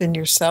growth in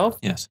yourself.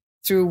 Yes.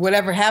 Through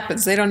whatever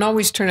happens. They don't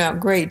always turn out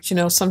great.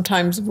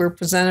 Sometimes we're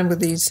presented with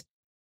these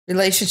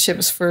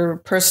relationships for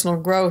personal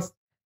growth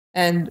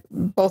and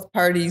both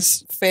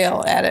parties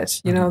fail at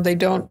it. They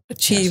don't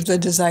achieve the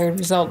desired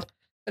result.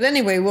 But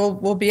anyway,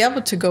 we'll be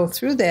able to go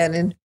through that.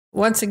 And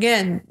once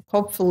again,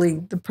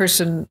 hopefully the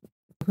person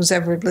who's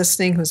ever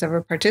listening, who's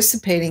ever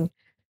participating,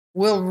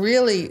 will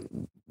really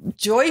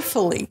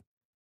joyfully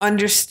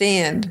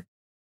understand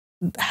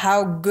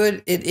how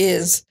good it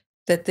is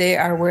that they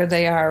are where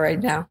they are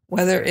right now,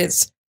 whether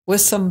it's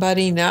with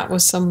somebody, not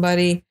with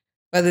somebody,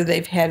 whether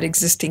they've had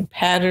existing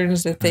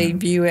patterns that they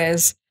view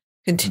as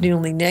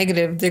continually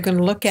negative. They're going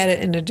to look at it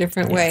in a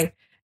different way.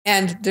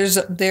 And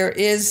there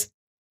is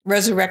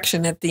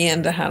resurrection at the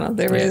end, Ahonu.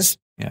 There is.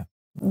 Yeah.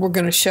 We're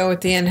going to show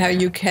at the end how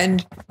you can,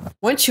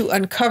 once you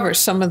uncover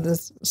some of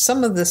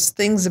the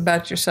things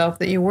about yourself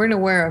that you weren't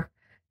aware of,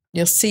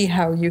 you'll see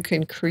how you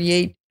can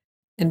create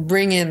and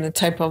bring in the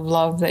type of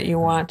love that you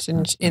want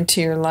into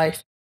your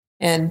life.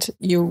 And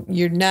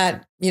you're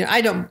not,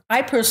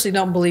 I personally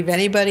don't believe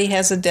anybody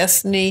has a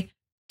destiny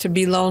to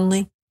be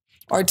lonely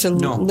or to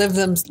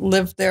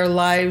live their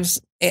lives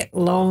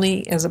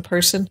lonely as a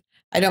person.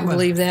 I don't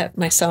believe that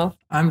myself.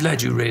 I'm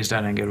glad you raised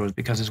that, Aingeal Rose,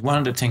 because it's one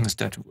of the things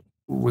that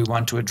we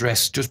want to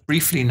address just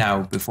briefly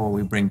now before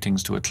we bring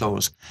things to a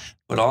close,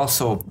 but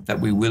also that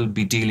we will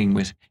be dealing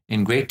with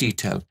in great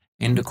detail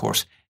in the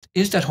course,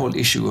 is that whole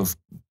issue of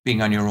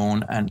being on your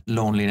own and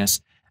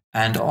loneliness,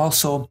 and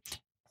also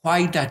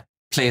why that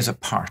plays a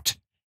part.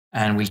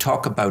 And we'll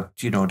talk about,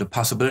 the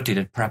possibility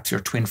that perhaps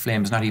your twin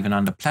flame is not even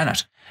on the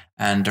planet,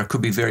 and there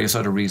could be various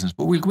other reasons,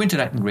 but we'll go into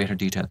that in greater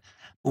detail.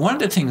 But one of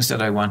the things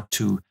that I want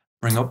to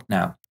bring up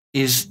now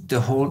is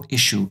the whole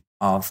issue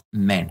of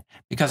men,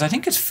 because I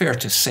think it's fair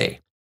to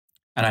say,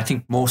 and I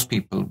think most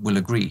people will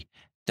agree,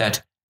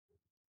 that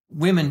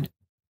women,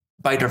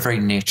 by their very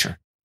nature,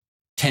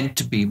 tend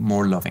to be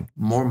more loving,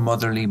 more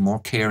motherly, more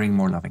caring,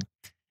 more loving,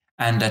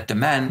 and that the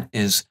man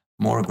is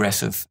more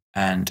aggressive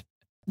and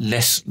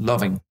less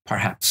loving,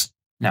 perhaps.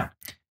 Now,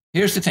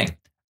 here's the thing.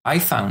 I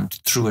found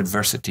through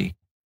adversity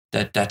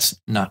that that's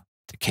not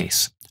the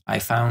case. I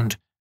found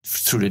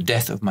through the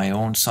death of my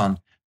own son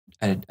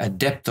a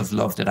depth of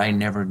love that I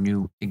never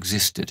knew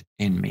existed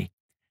in me.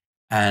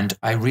 And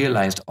I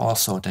realized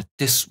also that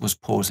this was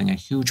posing a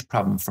huge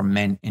problem for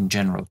men in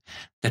general,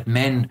 that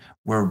men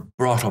were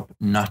brought up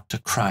not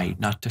to cry,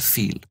 not to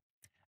feel.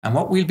 And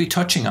what we'll be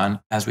touching on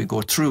as we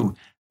go through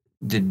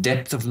the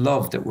depth of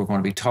love that we're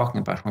going to be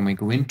talking about when we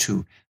go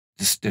into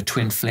the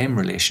twin flame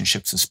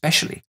relationships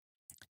especially,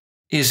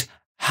 is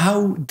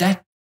how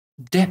that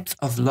depth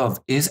of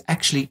love is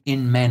actually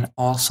in men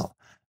also.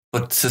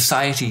 But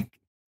society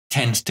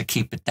tends to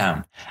keep it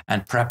down.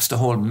 And perhaps the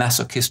whole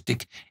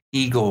masochistic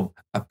ego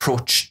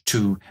approach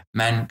to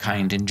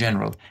mankind in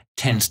general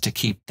tends to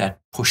keep that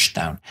pushed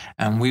down.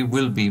 And we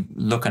will be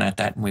looking at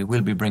that and we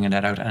will be bringing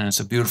that out. And it's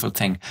a beautiful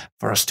thing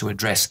for us to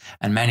address.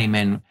 And many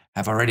men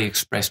have already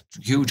expressed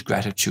huge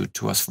gratitude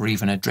to us for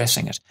even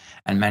addressing it.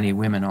 And many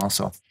women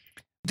also.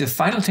 The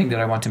final thing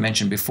that I want to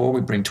mention before we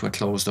bring to a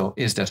close, though,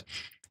 is that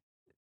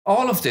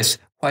all of this,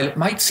 while it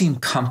might seem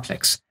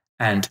complex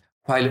and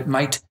while it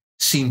might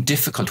seem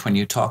difficult when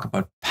you talk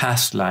about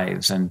past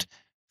lives and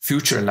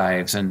future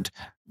lives and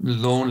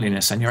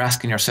loneliness, and you're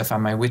asking yourself,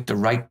 am I with the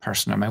right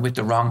person? Am I with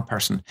the wrong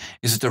person?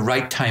 Is it the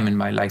right time in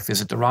my life?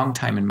 Is it the wrong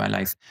time in my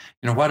life?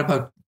 What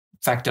about the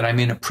fact that I'm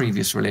in a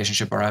previous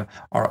relationship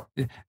or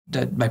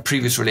that my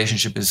previous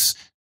relationship is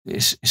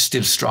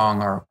still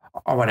strong or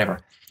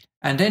whatever?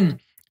 And then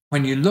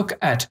when you look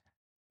at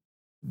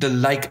the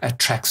like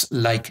attracts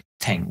like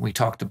thing, we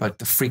talked about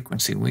the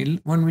frequency.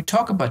 When we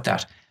talk about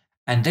that,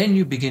 and then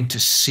you begin to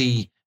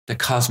see the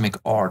cosmic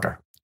order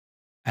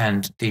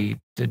and the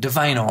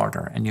divine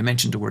order, and you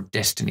mentioned the word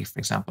destiny, for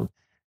example,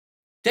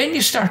 then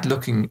you start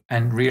looking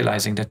and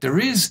realizing that there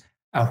is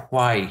a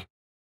why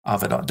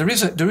of it all. There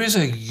is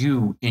a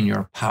you in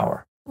your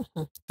power.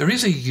 There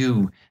is a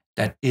you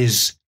that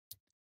is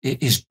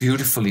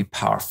beautifully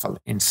powerful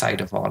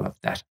inside of all of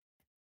that.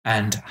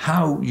 And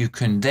how you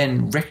can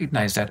then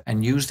recognize that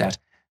and use that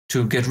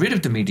to get rid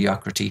of the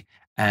mediocrity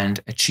and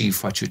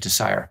achieve what you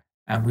desire.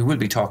 And we will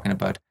be talking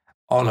about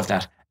all of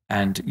that.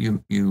 And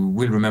you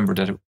will remember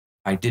that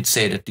I did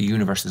say that the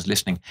universe is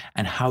listening,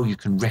 and how you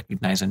can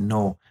recognize and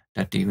know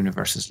that the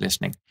universe is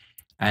listening.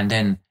 And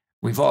then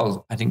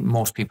I think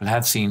most people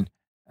have seen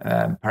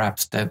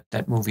perhaps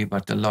that movie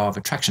about the law of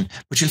attraction,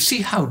 but you'll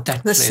see how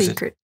that The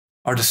Secret.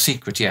 Or The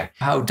Secret, yeah.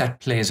 How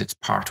that plays its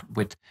part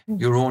with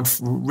your own,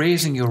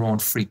 raising your own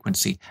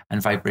frequency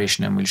and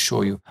vibration. And we'll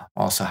show you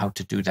also how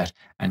to do that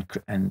and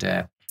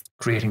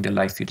creating the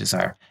life you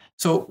desire.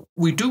 So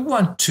we do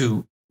want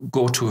to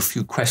go to a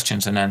few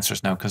questions and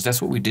answers now, because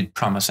that's what we did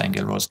promise,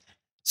 Aingeal Rose.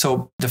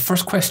 So the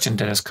first question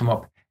that has come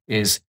up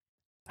is,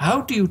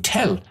 how do you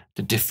tell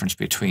the difference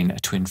between a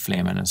twin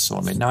flame and a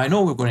soulmate? Now, I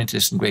know we're going into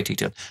this in great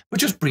detail, but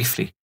just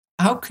briefly,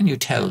 how can you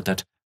tell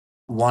that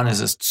one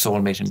is a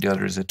soulmate and the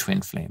other is a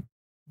twin flame?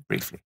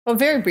 Briefly. Well,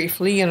 very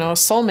briefly,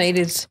 soulmate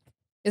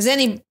is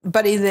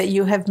anybody that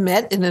you have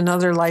met in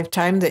another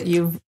lifetime that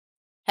you've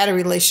had a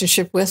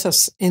relationship with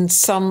us in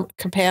some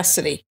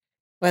capacity,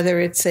 whether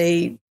it's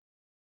a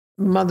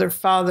mother,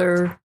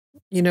 father,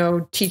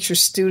 teacher,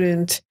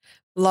 student,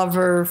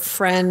 lover,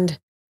 friend,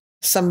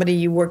 somebody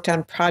you worked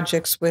on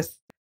projects with.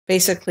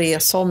 Basically, a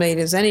soulmate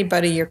is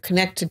anybody you're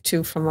connected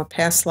to from a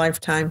past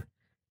lifetime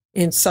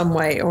in some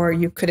way, or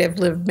you could have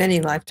lived many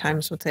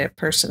lifetimes with that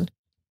person.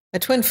 A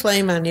twin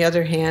flame, on the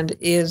other hand,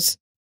 is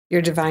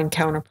your divine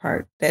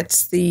counterpart.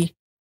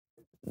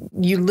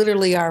 You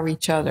literally are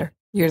each other.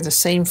 You're the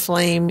same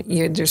flame.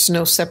 There's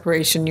no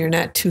separation. You're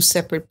not two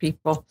separate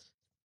people.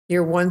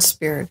 You're one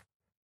spirit.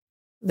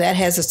 That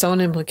has its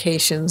own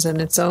implications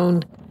and its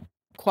own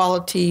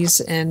qualities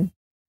and,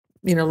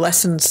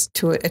 lessons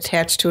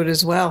attached to it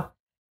as well.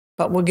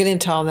 But we'll get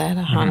into all that,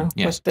 Ahonu.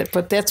 Yes.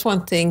 But that's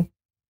one thing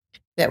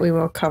that we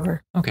will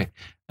cover. Okay.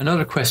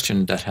 Another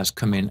question that has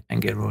come in,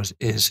 Aingeal Rose,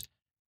 is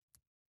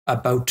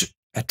about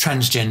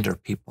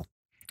transgender people.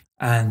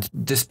 And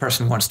this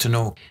person wants to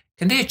know,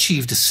 can they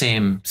achieve the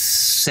same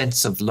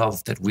sense of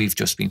love that we've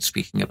just been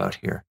speaking about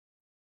here?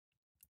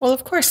 Well,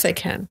 of course they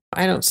can.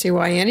 I don't see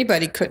why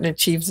anybody couldn't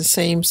achieve the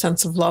same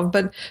sense of love,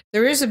 but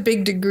there is a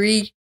big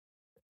degree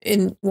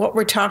in what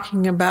we're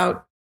talking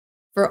about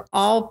for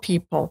all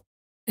people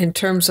in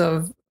terms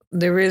of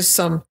there is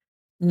some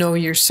know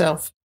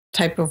yourself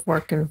type of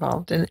work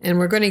involved. And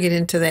we're going to get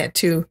into that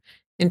too,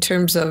 in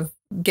terms of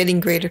getting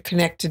greater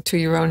connected to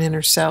your own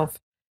inner self,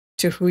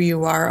 to who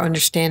you are,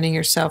 understanding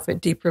yourself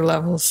at deeper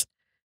levels,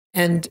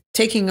 and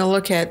taking a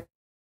look at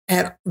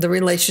the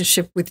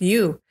relationship with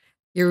you,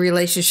 your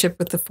relationship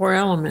with the four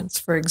elements,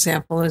 for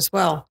example, as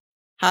well.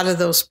 How do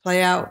those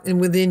play out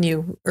within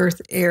you?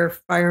 Earth, air,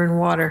 fire, and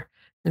water,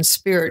 and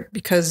spirit,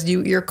 because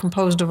you're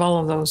composed of all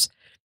of those.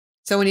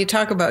 So when you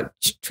talk about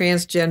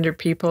transgender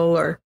people,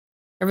 or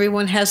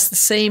everyone has the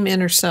same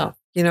inner self,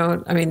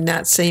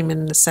 not same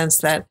in the sense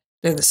that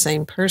they're the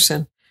same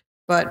person,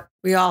 but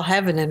we all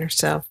have an inner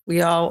self.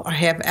 We all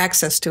have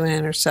access to an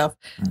inner self.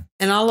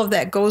 And all of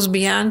that goes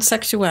beyond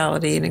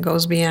sexuality and it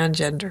goes beyond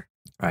gender.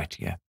 Right,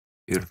 yeah.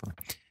 Beautiful.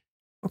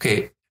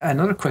 Okay,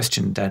 another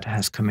question that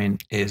has come in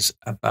is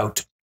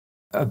about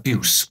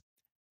abuse.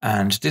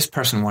 And this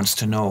person wants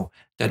to know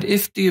that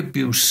if the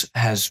abuse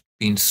has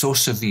been so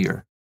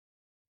severe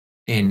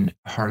in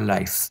her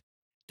life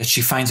that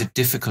she finds it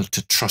difficult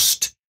to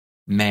trust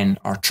men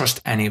or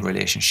trust any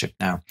relationship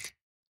now,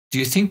 do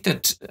you think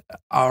that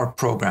our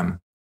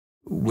program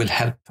will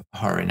help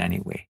her in any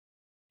way?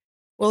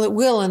 Well, it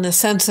will, in the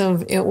sense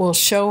of it will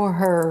show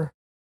her,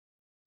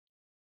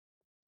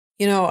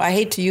 I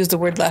hate to use the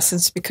word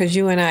lessons because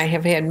you and I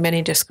have had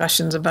many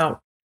discussions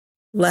about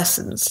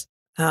lessons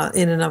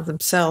in and of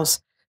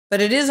themselves,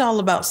 but it is all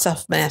about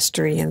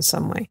self-mastery in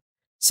some way.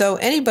 So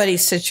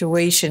anybody's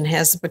situation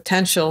has the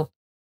potential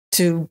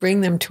to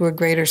bring them to a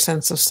greater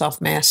sense of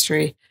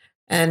self-mastery.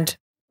 And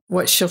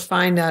what she'll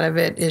find out of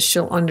it is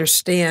she'll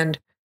understand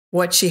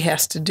what she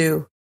has to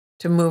do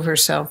to move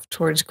herself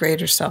towards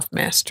greater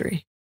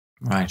self-mastery.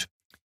 Right.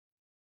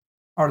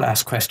 Our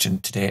last question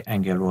today,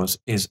 Aingeal Rose,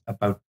 is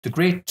about the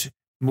great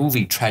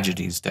movie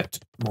tragedies that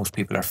most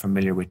people are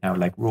familiar with now,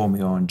 like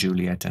Romeo and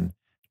Juliet and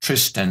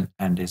Tristan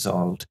and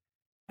Isolde.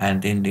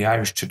 And in the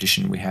Irish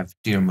tradition, we have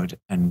Diarmuid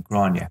and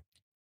Grania.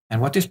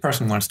 And what this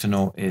person wants to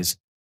know is,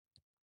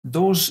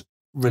 those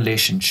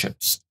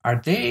relationships, are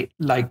they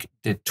like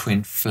the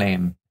twin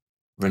flame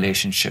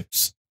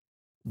relationships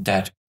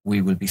that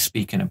we will be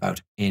speaking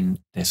about in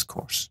this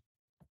course?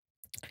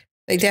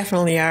 They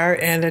definitely are.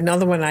 And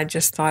another one I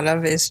just thought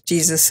of is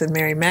Jesus and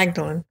Mary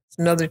Magdalene. It's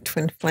another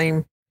twin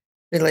flame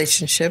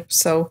relationship.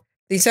 So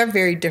these are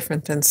very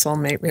different than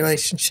soulmate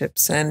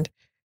relationships. And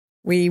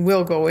we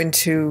will go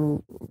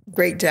into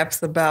great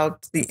depth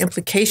about the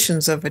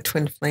implications of a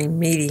twin flame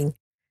meeting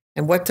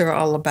and what they're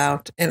all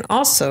about, and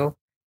also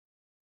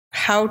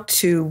how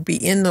to be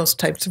in those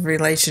types of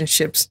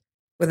relationships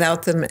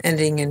without them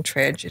ending in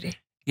tragedy.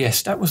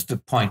 Yes, that was the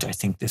point I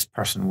think this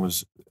person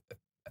was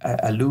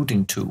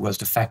alluding to was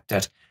the fact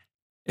that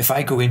if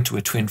I go into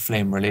a twin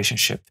flame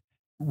relationship,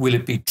 will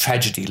it be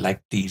tragedy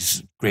like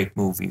these great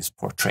movies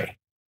portray?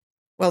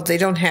 Well, they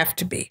don't have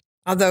to be.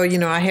 Although,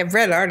 I have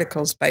read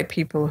articles by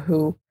people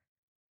who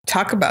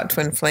talk about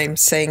twin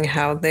flames saying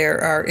how there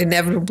are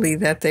inevitably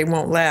that they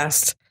won't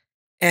last.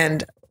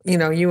 And,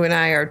 you and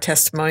I are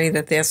testimony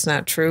that that's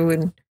not true.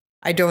 And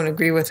I don't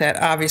agree with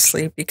that,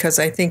 obviously, because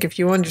I think if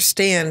you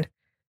understand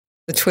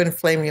the twin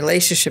flame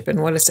relationship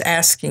and what it's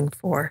asking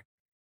for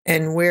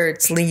and where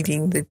it's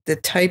leading, the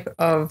type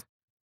of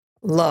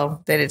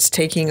love that it's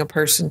taking a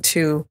person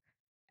to,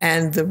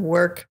 and the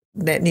work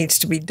that needs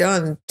to be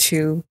done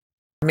to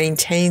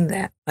maintain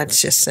that,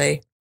 let's just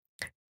say.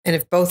 And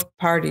if both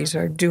parties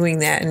are doing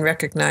that and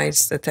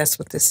recognize that that's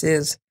what this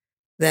is,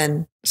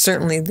 then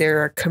certainly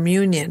they're a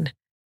communion.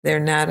 They're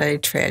not a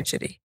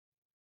tragedy.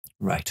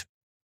 Right.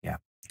 Yeah.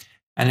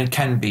 And it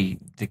can be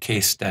the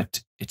case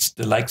that it's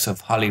the likes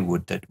of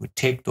Hollywood that would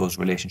take those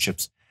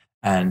relationships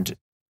and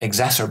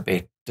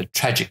exacerbate the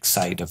tragic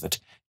side of it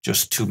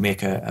just to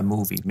make a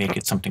movie, make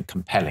it something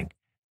compelling.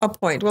 A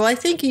point. Well, I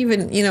think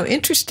even,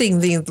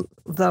 interestingly,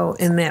 though,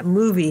 in that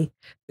movie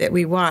that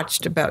we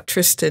watched about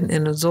Tristan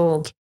and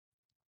Isolde,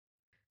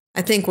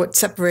 I think what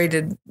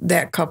separated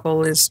that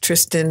couple is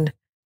Tristan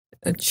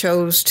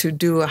chose to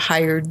do a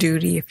higher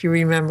duty. If you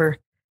remember,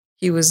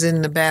 he was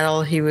in the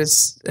battle. He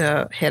was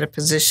had a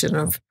position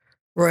of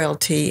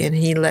royalty, and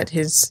he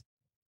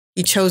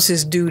chose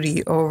his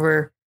duty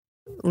over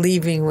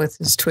leaving with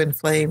his twin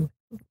flame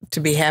to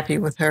be happy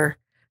with her.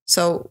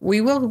 So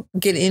we will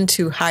get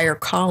into higher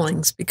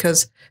callings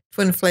because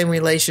twin flame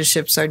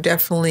relationships are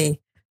definitely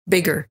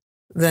bigger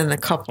than the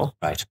couple.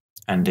 Right.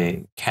 And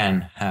they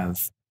can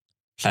have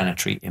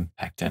planetary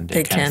impact, and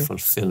they can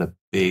fulfill a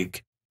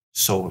big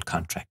soul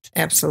contract.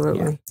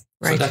 Absolutely.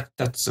 Yeah. Right. So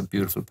that's a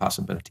beautiful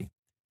possibility.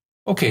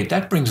 Okay,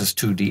 that brings us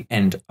to the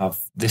end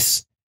of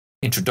this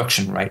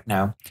introduction right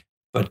now.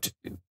 But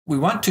we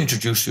want to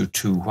introduce you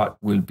to what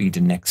will be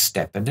the next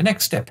step. And the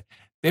next step,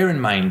 bear in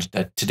mind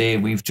that today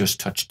we've just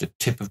touched the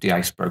tip of the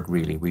iceberg,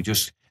 really. We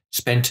just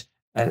spent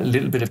a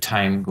little bit of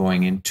time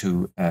going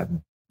into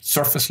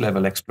surface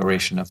level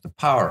exploration of the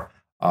power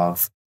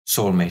of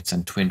soulmates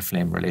and twin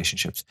flame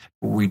relationships.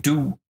 But we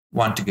do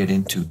want to get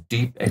into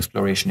deep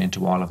exploration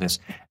into all of this.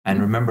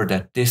 And remember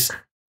that this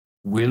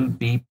will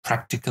be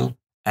practical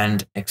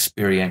and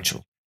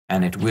experiential,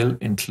 and it will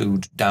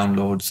include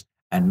downloads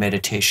and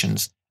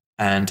meditations.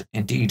 And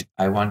indeed,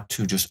 I want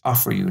to just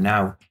offer you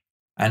now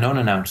an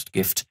unannounced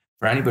gift.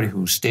 For anybody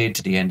who stayed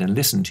to the end and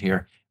listened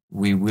here,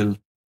 we will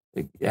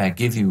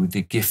give you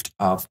the gift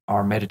of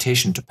our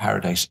meditation to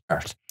Paradise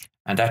Earth.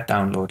 And that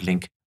download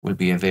link will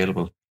be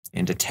available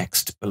in the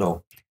text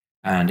below.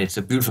 And it's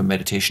a beautiful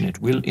meditation.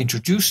 It will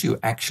introduce you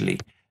actually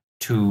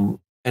to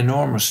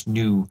enormous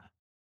new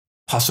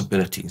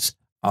possibilities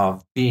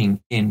of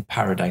being in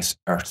Paradise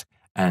Earth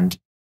and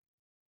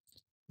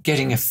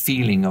getting a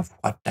feeling of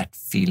what that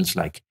feels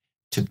like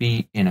to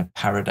be in a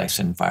paradise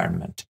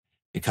environment,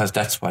 because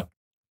that's what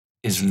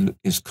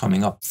is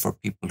coming up for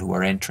people who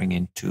are entering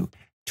into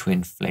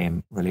twin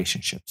flame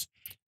relationships.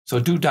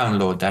 So do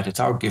download that. It's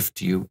our gift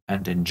to you,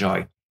 and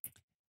enjoy.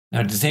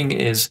 Now, the thing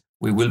is,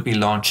 we will be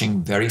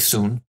launching very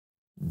soon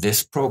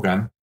this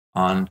program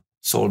on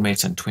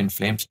soulmates and twin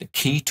flames, the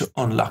key to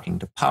unlocking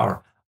the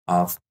power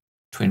of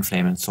twin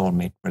flame and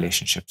soulmate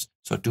relationships.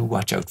 So do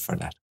watch out for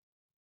that.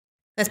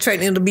 That's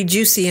right. It'll be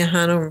juicy,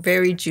 Ahonu,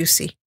 very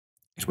juicy.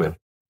 It will.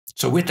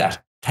 So with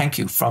that, thank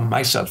you from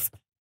myself,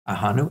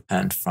 Ahonu,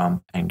 and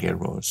from Aingeal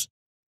Rose.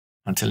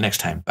 Until next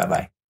time,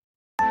 bye-bye.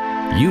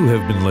 You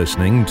have been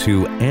listening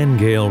to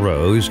Aingeal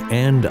Rose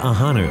and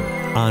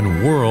Ahonu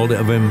on World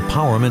of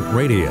Empowerment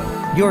Radio,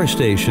 your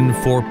station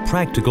for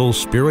practical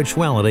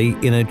spirituality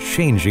in a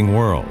changing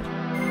world.